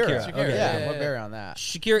 With Shakira. Shakira. Okay. Yeah, Yeah, what yeah. Barry on that?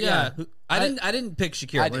 Shakira? Yeah. Yeah. I didn't pick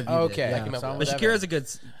Shakira. I One did. of you did. Okay, Yeah. came up so I'm with But with Shakira's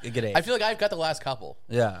Evan. a good 8. I feel like I've got the last couple.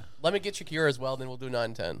 Yeah. Let me get Shakira as well, then we'll do 9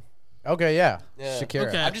 and 10. Okay, yeah. Yeah. Shakira.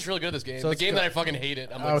 Okay. I'm just really good at this game. So The it's game go- that I fucking hate it.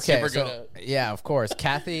 I'm like Okay, super so good at. yeah, of course.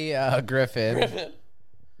 Kathy Griffin,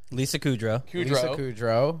 Lisa Kudrow. Lisa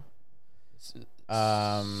Kudrow.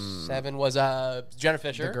 Kudrow, 7 was Jenna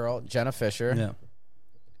Fisher. the girl Jenna Fisher, Yeah.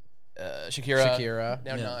 Shakira. Shakira.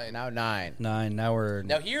 Now Yeah. 9. Now 9. 9. Now we're.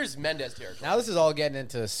 Now here's Mendes territory. Now this is all getting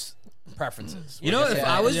into preferences. You know, if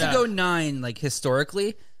Yeah. I was Yeah. to go 9, like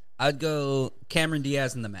historically, I'd go Cameron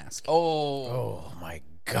Diaz in The Mask. Oh my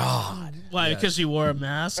god. Why? Because she wore a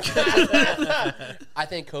mask? I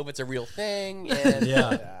think COVID's a real thing. And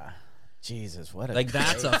Yeah. Jesus, what a Like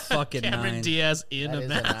that's a fucking Cameron 9. Diaz in that a is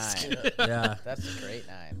mask. a 9. Yeah. That's a great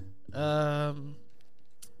 9.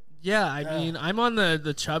 Yeah, I mean, I'm on the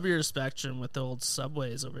chubbier spectrum with the old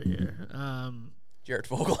Subways over here. Jared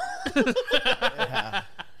Fogle. Yeah.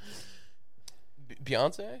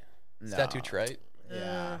 Beyonce? Is that too trite?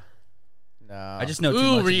 Yeah. No. I just know too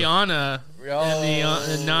Ooh, much. Rihanna. Oh.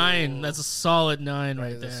 And the 9. That's a solid 9 right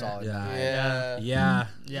It's a there. solid Yeah. nine. Yeah. Yeah.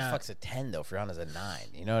 Yeah. Fuck's a 10 though. Rihanna's a 9.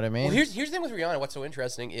 You know what I mean? Well, here's the thing with Rihanna. What's so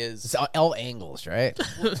interesting is it's all angles, right?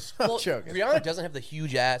 well, joking. Rihanna doesn't have the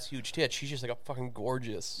huge ass, huge tits. She's just like a fucking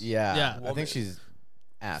gorgeous. Yeah. Yeah. I think she's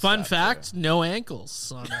ass Fun up, fact, no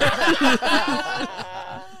ankles on her.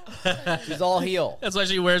 too. She's all heel. That's why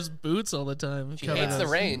she wears boots all the time. She hates the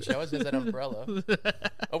rain. She always has that umbrella.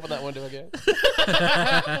 Open that window again.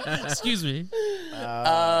 Excuse me.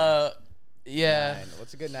 Yeah. 9.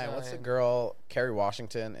 What's a good 9? What's the 9. girl? Kerry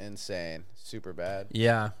Washington. Insane. Super bad.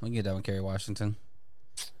 Yeah, we can get done with Kerry Washington.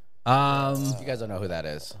 You guys don't know who that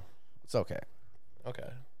is. It's okay. Okay.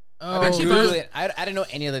 Oh, Actually, but- Google it. I didn't know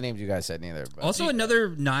any of the names you guys said neither. But Also, another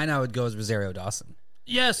 9 I would go is Rosario Dawson.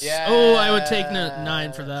 yes. Yeah. Oh, I would take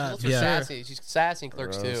 9 for that. She's For also sure. sassy. She's sassy in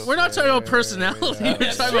Clerks too. We're not talking about personality.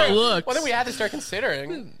 We're talking about looks. Well, then we have to start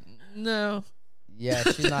considering. No. yeah,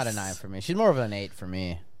 she's not a 9 for me. She's more of an 8 for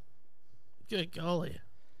me. Good golly.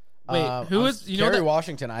 Wait, who is? You know Kerry that?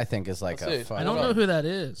 Washington? I think is like Let's a. see. Fuck. I don't know who that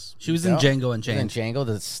is. She was in No. Django She's in Unchained.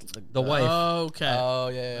 Django. The wife. Okay. Oh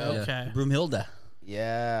yeah. Yeah. Okay. Broomhilda.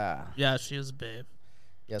 Yeah. Yeah, she is a babe.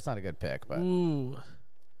 Yeah, it's not a good pick, but Ooh.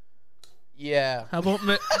 Yeah. How about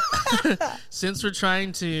since we're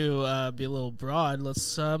trying to be a little broad,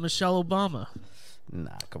 let's Michelle Obama.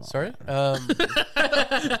 nah, come on. Sorry.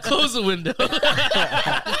 Close the window.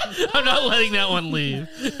 I'm not letting that one leave.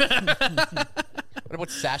 What about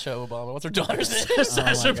Sasha Obama? What's her daughter's name?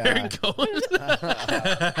 Sacha God. Baron Cohen.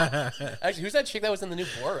 Actually, who's that chick that was in the new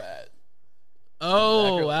Borat?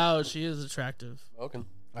 Oh girl. wow, she is attractive. Smoking.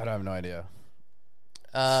 I don't have no idea.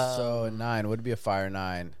 So So 9 would be a fire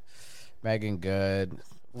 9. Megan Good.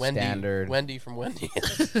 Wendy. Standard. Wendy from Wendy.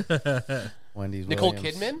 Wendy's Nicole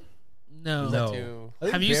Williams. Kidman. No. No. Too. I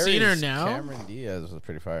think Have you seen her Barry's now? Cameron Diaz was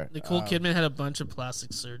pretty fire. Nicole Kidman had a bunch of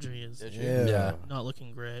plastic surgeries. Did you? Yeah. Not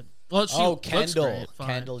looking great. Well, she Oh, looks Kendall. great. Fine.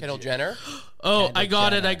 Kendall Jenner. Oh, Kendall I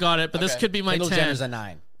got Jenner. it. But this Okay. could be my Kendall 10. Jenner's a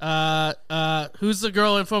 9. Who's the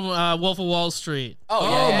girl from Wolf of Wall Street? Oh,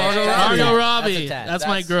 Oh, yeah, Margot yeah, Robbie. yeah. Margot That's a Robbie. 10. That's my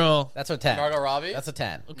That's- girl. That's a 10. Margot Robbie. That's a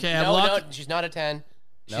 10. Okay, No, I'm no, locked. she's not a 10.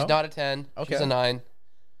 She's No? not a 10. Okay. She's a 9.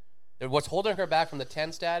 What's holding her back from the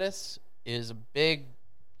 10 status is a big,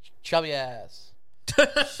 chubby ass.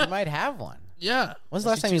 She might have one. Yeah. When's the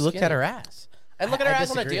last she's time you too looked at skinny. her ass? I look at her I ass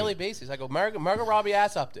on a disagree. daily basis. I go, Margot Robbie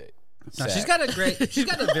ass update. No, she's Sick. got a great. She's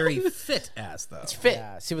got a very fit ass though. It's fit.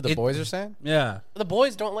 Yeah. See what the boys are saying? Yeah. The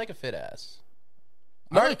boys don't like a fit ass.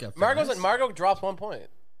 I like a fit ass. Margot drops 1 point.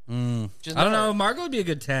 Just I don't not. know. Margot would be a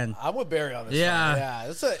good 10. I'm with Barry on this. Yeah. one. Yeah.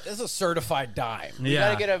 This is a certified dime. You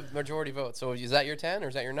Yeah. gotta get a majority vote. So is that your 10 or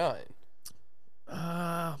is that your 9?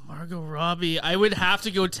 Margot Robbie. I would have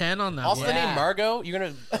to go 10 on that Also, one. the name Margot. You're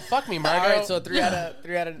gonna fuck me, Margot. All right, so 3 out of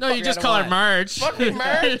 3 out of. No, you just call her Marge. Fuck me,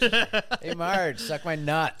 Marge. Hey Marge, suck my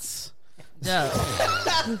nuts. Yeah.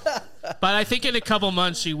 But I think in a couple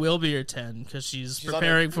months she will be your 10 because she's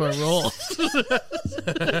preparing for a role.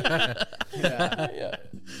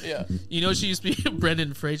 yeah. You know, she used to be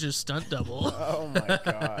Brendan Fraser's stunt double. Oh my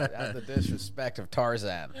god, that's the disrespect of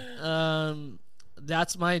Tarzan.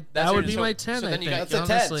 That's my. That's that would your- be so- my 10. so I then you think. got- That's a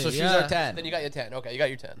 10. honestly. So she's yeah. our 10. Then you got your 10. Okay, you got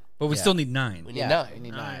your 10. But we Yeah. still need 9. We need Yeah, 9. we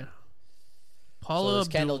need 9. 9. So Paula there's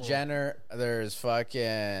Kendall Abdul. Jenner. There's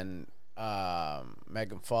fucking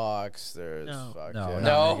Megan Fox. There's No. fucking No,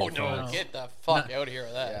 No, Megan no, Fox. get the fuck out of here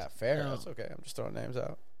with that. Yeah, fair. No. That's okay. I'm just throwing names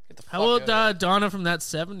out. Get the fuck How out about of Donna from that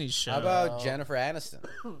 70s show? How about Jennifer Aniston?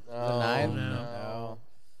 here. A 9? No.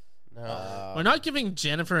 No. We're not giving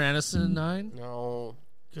Jennifer Aniston a 9? No.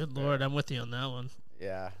 Good lord, I'm with you on that one.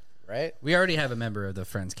 Yeah, right. We already have a member of the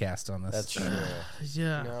Friends cast on this. That's true.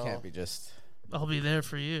 Yeah, No. Can't be just. I'll be there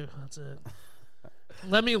for you. That's it.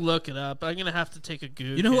 Let me look it up. I'm gonna have to take a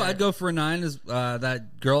Google. You know who I'd go for a 9 is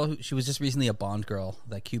that girl. She was just recently a Bond girl,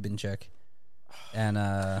 that Cuban chick, and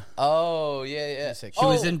Oh, yeah. She she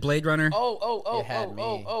was in Blade Runner. You had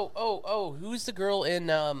me. Who's the girl in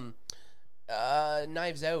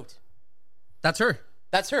Knives Out? That's her.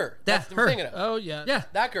 That's her. Yeah, That's what her. I'm thinking of. Oh yeah. Yeah,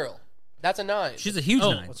 That girl. That's a 9. she's a huge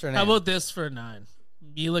Oh, 9. What's her name? how about this for a 9?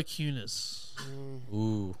 Mila Kunis.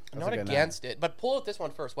 Ooh, I'm That's not a good against it, but pull out this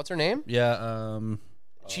one first. What's her name? yeah.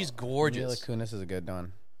 She's Mila gorgeous. Kunis is a good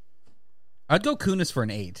one. I'd go Kunis for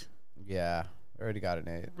an 8. Yeah, already got an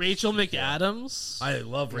 8. Rachel McAdams. I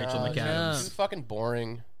love Rachel No, McAdams. She's fucking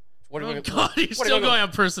boring. What are we Oh gonna- God, you're what are still we going gonna- on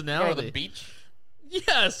Go to personality. the beach?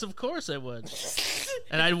 Yes, of course I would.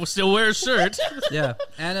 And I will still wear a shirt. Yeah,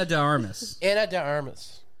 Anna de Armas. Anna de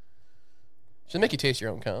Armas. She'll make you taste your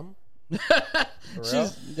own cum.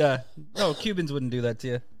 No, Cubans wouldn't do that to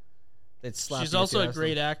you. They'd slap She's you also if you a asked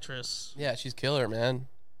great them. actress. Yeah, she's killer, man.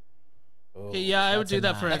 Ooh, Yeah, I would do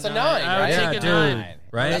that for That's a a 9. nine, I would right? take a Yeah, 9.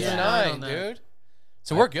 Right? That's Yeah. a I 9, don't know. dude.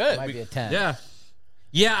 So we're good. Might be a 10. Yeah.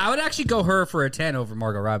 Yeah, I would actually go her for a 10 over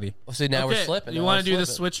Margot Robbie. Well, see, now we're Okay, slipping. you Now wanna we're do the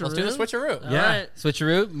slipping. switcheroo? Let's do the switcheroo. All Yeah. right.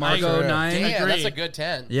 Switcheroo, Margot agree. 9. Damn, agree. that's a good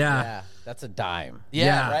 10. Yeah. Yeah, that's a dime. Yeah,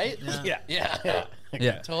 Yeah. right? Yeah. Yeah.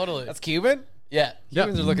 Yeah. Totally. That's Cuban? yeah.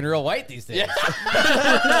 Cubans are looking real white these days.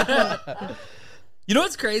 Yeah. You know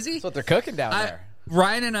what's crazy? That's what they're cooking down there.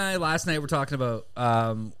 Ryan and I last night were talking about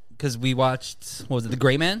because we watched what was it, The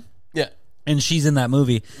Gray Man, Yeah. and she's in that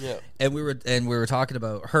movie. Yeah. And we were talking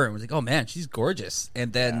about her and was like, oh man, she's gorgeous.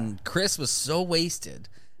 And then Chris was so wasted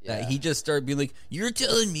that he just started being like, you're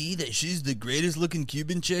telling me that she's the greatest looking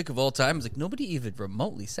Cuban chick of all time? I was like, nobody even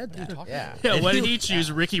remotely said that. Yeah. Yeah, And why he- did he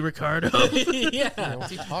choose Ricky Ricardo? Yeah. What's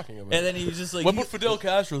he talking about? And then he was just like, what about Fidel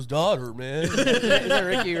Castro's daughter, man? Isn't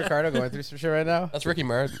Ricky Ricardo going through some shit right now? That's Ricky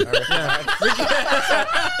Martin. Ricky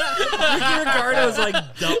Ricardo's like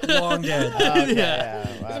long dead.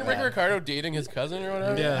 Yeah. Isn't Ricky Ricardo dating his cousin or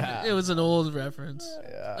whatever? Yeah. It was an old reference.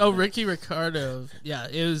 Oh, Ricky Ricardo. Yeah,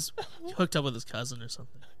 it was hooked up with his cousin or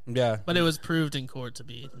something. Yeah. But it was proved in court to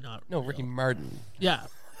be not. No, Ricky Martin. Yeah,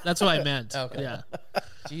 that's what I meant. Okay. Yeah.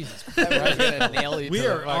 Jesus. Christ. Nail you We to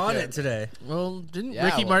the are on fucking- it today. Well, didn't Yeah,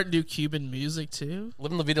 Ricky well- Martin do Cuban music too?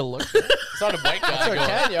 Living La Vida Loca. It's not a white guy That's our going,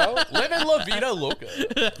 10, yo. Living La Vida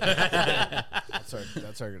Loca.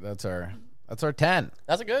 That's our 10.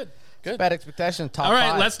 That's a good. Good. Bad expectation. Top All right,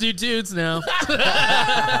 5. let's do dudes now.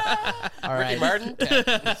 All Ricky right. Martin.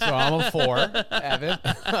 So I'm a 4. Evan.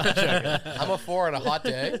 I'm a 4 on a hot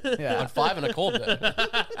day. Yeah. On 5 on a cold day.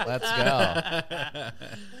 Let's go.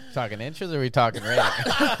 Talking inches or are we talking rating?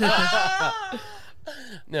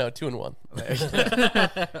 No, 2 and 1. You're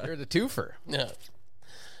the twofer. Yeah.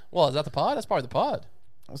 Well, is that the pod? That's probably the pod.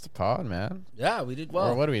 That's the pod, man. Yeah, we did Or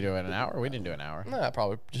well. what are we doing? An hour? We didn't do an hour. Nah,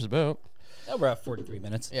 probably just about. Yeah, we're at 43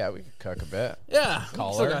 minutes. Yeah, we could cook a bit. Yeah.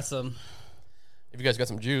 Caller. Still got some. If you guys got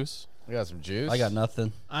some juice. We got some juice. I got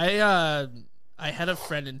nothing. I had a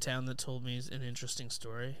friend in town that told me an interesting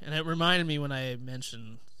story, and it reminded me when I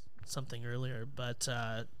mentioned something earlier. But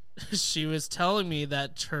she was telling me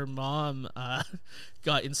that her mom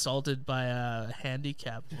got insulted by a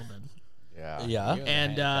handicapped woman, Yeah. Yeah. You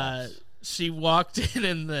and she walked in,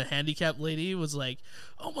 and the handicapped lady was like,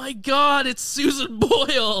 "Oh my God, it's Susan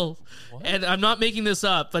Boyle!" And I'm not making this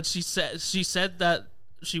up, but she said that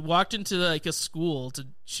she walked into like a school.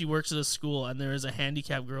 She works at a school, and there was a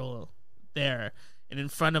handicapped girl there, and in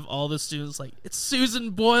front of all the students, like, "It's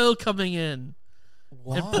Susan Boyle coming in,"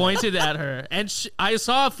 and pointed at her. And I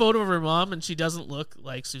saw a photo of her mom, and she doesn't look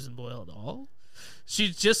like Susan Boyle at all.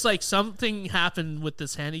 She's just like, something happened with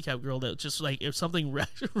this handicapped girl that just like, if something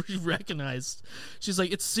recognized, she's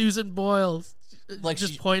like, "It's Susan Boyle." Like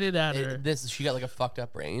just she- pointed at her. She got like a fucked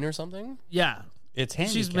up brain or something? Yeah, It's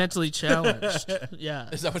she's handicapped. mentally challenged. Yeah.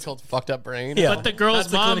 Is that what's called fucked up brain? Yeah. But the girl's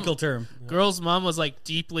That's the mom, clinical term. girl's mom was like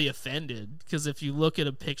deeply offended because if you look at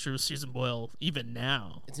a picture of Susan Boyle, even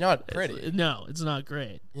now, It's not pretty. no, it's not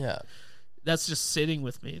great. Yeah. That's just sitting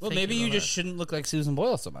with me. Well, thinking maybe you about just it. shouldn't look like Susan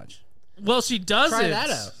Boyle so much. Well, she does Try it. that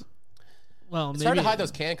out. Well, It's maybe. hard to hide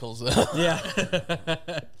those cankles, though. Yeah.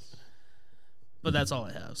 But that's all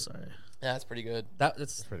I have. Sorry. Yeah, that's pretty good.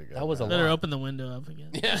 That's pretty good, That was a Better lot. open the window up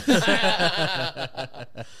again.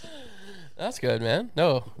 That's good, man.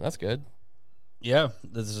 No, that's good. Yeah,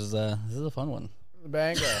 this is a fun one.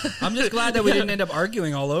 Bango. I'm just glad that we didn't end up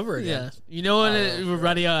arguing all over again. Yeah. You know when we're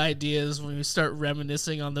running out of ideas when we start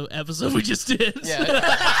reminiscing on the episode we just did. Yeah.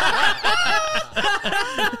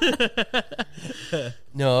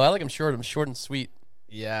 No, I like them short. I'm short and sweet,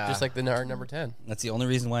 Yeah. just like our number 10. That's the only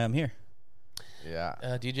reason why I'm here. Yeah.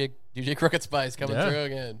 DJ Crooked Spice coming Yeah. through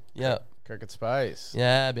again. Yeah, Cricket Spice.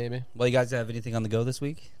 yeah, baby. Well, you guys have anything on the go this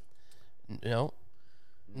week? No,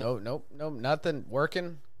 Nope. Nothing.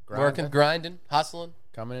 Working. working, grinding, hustling.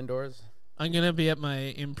 Coming indoors. I'm going to be at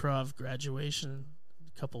my improv graduation in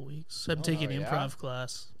a couple weeks. I'm taking yeah? improv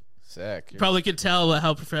class. Sick. You're- Probably could tell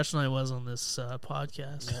how professional I was on this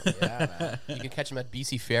podcast. Yeah, man. You can catch them at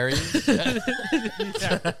BC Ferry.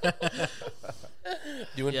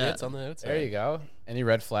 Doing Yeah. bits on the outside. There you go. Any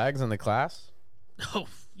red flags in the class? Oh,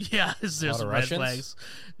 yeah. There's lot some of red Russians? flags.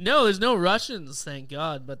 No, there's no Russians, thank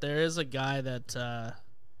God. But there is a guy that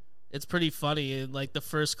it's pretty funny. In like the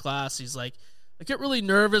first class, he's like, I get really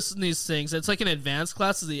nervous in these things. It's like an advanced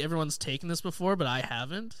class. Everyone's taken this before, but I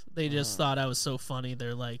haven't. They just thought I was so funny.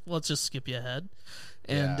 They're like, well, let's just skip you ahead.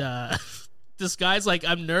 And this guy's like,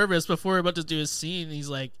 I'm nervous before we're about to do a scene. He's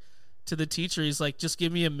like, to the teacher. He's like, just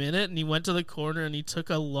give me a minute. And he went to the corner and he took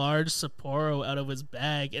a large Sapporo out of his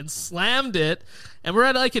bag and slammed it. And we're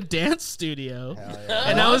at like a dance studio.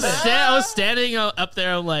 And I was standing up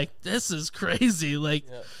there. I'm like, this is crazy. Like,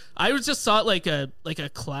 I just saw it like a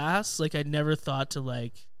class. Like, I never thought to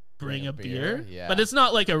like bring a beer. Yeah. But it's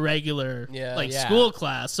not like a regular school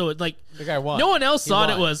class. So it like The guy won. no one else thought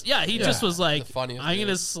won. it was. Yeah, he just was like, The funniest I'm dude.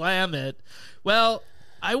 gonna slam it. Well,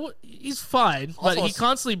 he's fine, but Also, he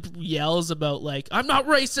constantly yells about like, I'm not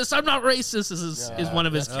racist. I'm not racist. Is one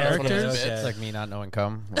of his that's one of his characters. bits. It's like me not knowing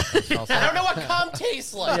cum. I don't know what cum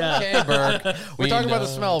tastes like. Yeah. Okay, Burke. We're talking about the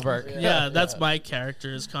smell, Burke. Yeah, that's my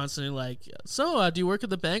character. Is constantly like, so do you work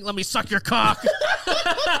at the bank? Let me suck your cock.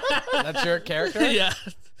 That's your character Yeah.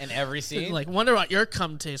 in every scene. Like, wonder what your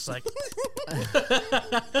cum tastes like.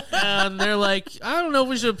 And they're like, I don't know if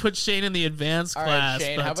we should put Shane in the advanced All class. right,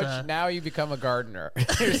 Shane. but, How much now you become a gardener?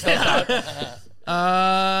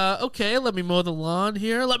 Okay, let me mow the lawn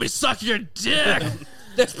here. Let me suck your dick.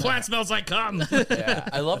 This plant smells like cum. Yeah.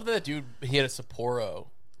 I love that dude. He had a Sapporo.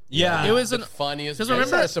 Yeah. It was The an. funniest. Because bit. I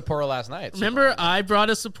remember- said a Sapporo last night. Remember, I brought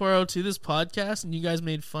a Sapporo to this podcast, and you guys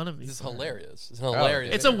made fun of me. This is hilarious. It's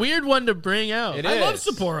hilarious. It's a weird one to bring out. It I love is.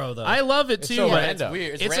 Sapporo though. I love it too. so but random. It's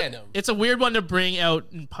weird. It's It's random. it's a weird one to bring out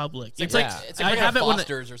in public. It's like Yeah. It's I like have it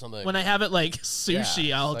Foster's or something. when I have it like sushi.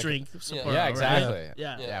 Yeah, I'll like- drink Sapporo. Yeah, right? exactly.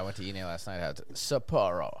 Yeah. Yeah, I went to Ine last night. I had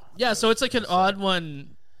Sapporo. Yeah, so it's like an odd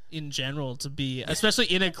one in general to be, especially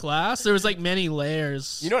in a class. There was like many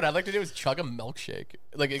layers. You know what I'd like to do is chug a milkshake.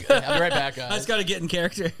 Like, I'll be right back, guys. I just got to get in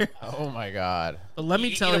character. Oh my god. But let me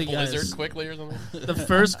Eat tell a you guys, blizzard quickly or something. the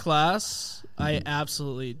first class I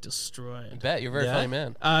absolutely destroyed. Bet you're a very Yeah? funny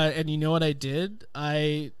man. And you know what I did?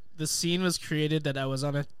 The scene was created that I was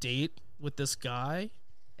on a date with this guy,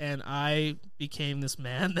 and I became this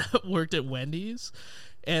man that worked at Wendy's,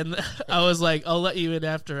 and I was like, "I'll let you in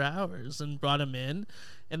after hours," and brought him in,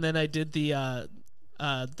 and then I did the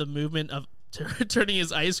movement of turning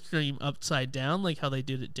his ice cream upside down, like how they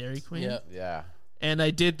did at Dairy Queen. Yeah. Yeah. And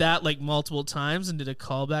I did that like multiple times, and did a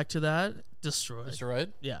callback to that. Destroyed.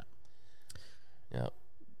 Destroyed? Yeah. Yeah.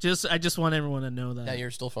 I just want everyone to know that. Yeah,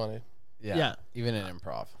 you're still funny. Yeah. Yeah. Even in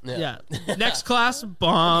improv. Yeah. Next class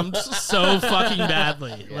bombed so fucking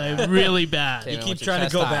badly. Like really bad. Came in Keep with your trying to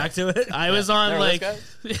chest go high. back to it. I was on Remember like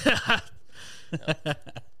those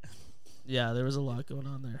yeah, there was a lot going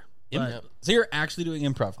on there. Im- But, So you're actually doing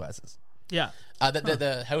improv classes. yeah.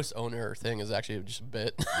 The house owner thing is actually just a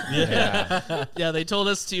bit. Yeah. Yeah, they told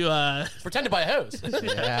us to Pretend to buy a house.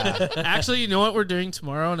 Yeah. actually, you know what we're doing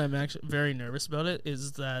tomorrow, and I'm actually very nervous about it,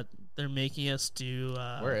 is that they're making us do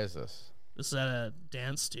Where is this? this is at a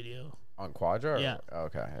dance studio. On Quadra? Or- Yeah.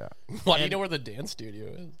 Okay, yeah. Why do you know where the dance studio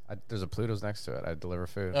is? There's a Pluto's next to it. I deliver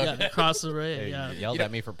food. Yeah, across the way. They Yeah. yelled at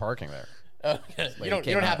me for parking there. Okay. You don't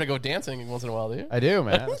came out. happen to go dancing once in a while, do you? I do,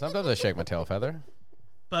 man. Sometimes I shake my tail feather.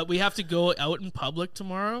 But we have to go out in public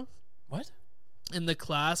tomorrow. What? And the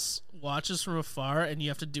class watches from afar, and you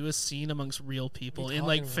have to do a scene amongst real people What are you in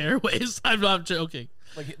like talking fairways. I'm not joking.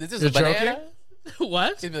 Like, this is You're a banana? joking?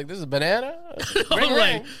 What? He'd be like, this is a banana? I'm ring,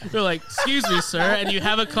 like, ring. they're like, excuse me, sir, and you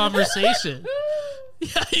have a conversation.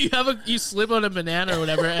 Yeah, you slip on a banana or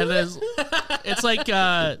whatever, and it's like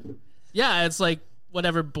it's like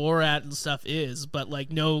whatever Borat and stuff is, but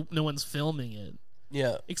like no one's filming it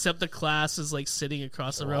Yeah. except the class is like sitting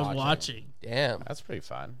across the room watching. Damn. That's pretty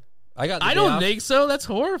fun. I got. The I day don't off. think so. That's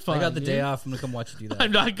horrifying. I got the dude. day off. I'm gonna come watch you do that.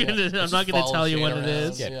 I'm not gonna follow tell you Shane what it around.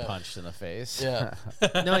 is. Get Yeah. punched in the face. Yeah.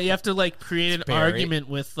 No, you have to like create an Barry. argument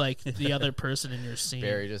with like the other person in your scene.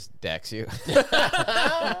 Barry just decks you.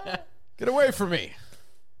 Get away from me.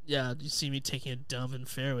 Yeah, you see me taking a dump in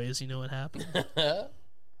fairways, you know what happened.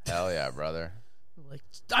 Hell yeah, brother. Like,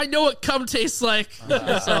 I know what cum tastes like.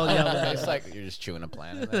 That's all I yell at. It's like you're just chewing a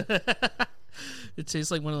plant in there. It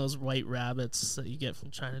tastes like one of those white rabbits that you get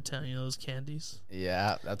from Chinatown. You know those candies?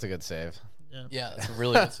 Yeah, that's a good save. Yeah, that's a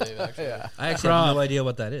really good save, actually. Yeah. I actually have no idea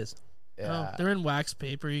what that is. Yeah. Oh, they're in wax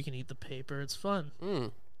paper. You can eat the paper. It's fun.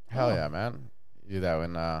 Mm. Hell yeah, man. You do that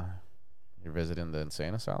when you're visiting the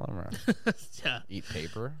insane asylum or Yeah, eat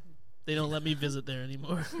paper? they don't let me visit there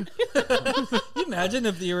anymore. Can you imagine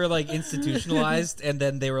if you were like institutionalized and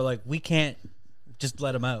then they were like, we can't just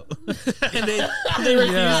let him out, and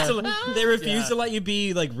they refuse to let you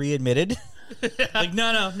be like readmitted. Like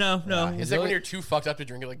no. Is that when you're too fucked up to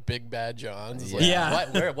drink at like Big Bad John's? It's like,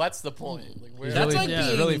 Yeah. what's the point? Like, where, That's like He's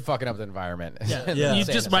being- really fucking up the environment. Yeah, Yeah. you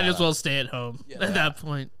Insane just might as asylum. well stay at home at that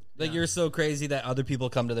point. Like you're so crazy that other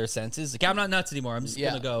people come to their senses. Like I'm not nuts anymore. I'm just yeah,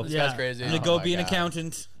 gonna go. This Yeah. guy's crazy. I'm gonna Oh go my be an God.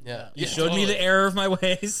 accountant. Yeah. You Yeah, showed me totally. the error of my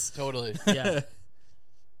ways. Totally. Yeah.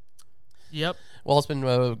 Yep. Well, it's been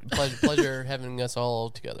a pleasure having us all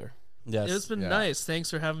together. Yes. It's been nice. Thanks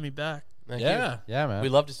for having me back. Thank Yeah. you. Yeah, man. We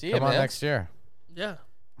love to see you, Come on man. next year. Yeah.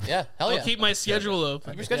 Yeah, hell I'll yeah. keep my schedule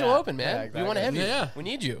open. Keep your schedule Yeah. open, man. Yeah, exactly. We want to have you. Yeah. We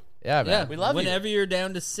need you. Yeah, man. Yeah. We love you. Whenever you're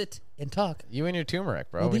down to sit and talk. You and your turmeric,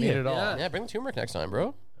 bro. We'll We be need here. it all. Yeah. Yeah, bring the turmeric next time,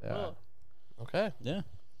 bro. Yeah. Okay. Yeah.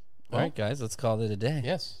 All right, guys, let's call it a day.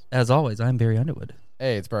 Yes. As always, I'm Barry Underwood.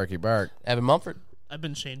 Hey, it's Barky Bark. Evan Mumford. I've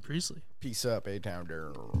been Shane Priestley. Peace up, A-Town.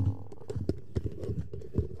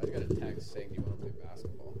 I got a text saying you want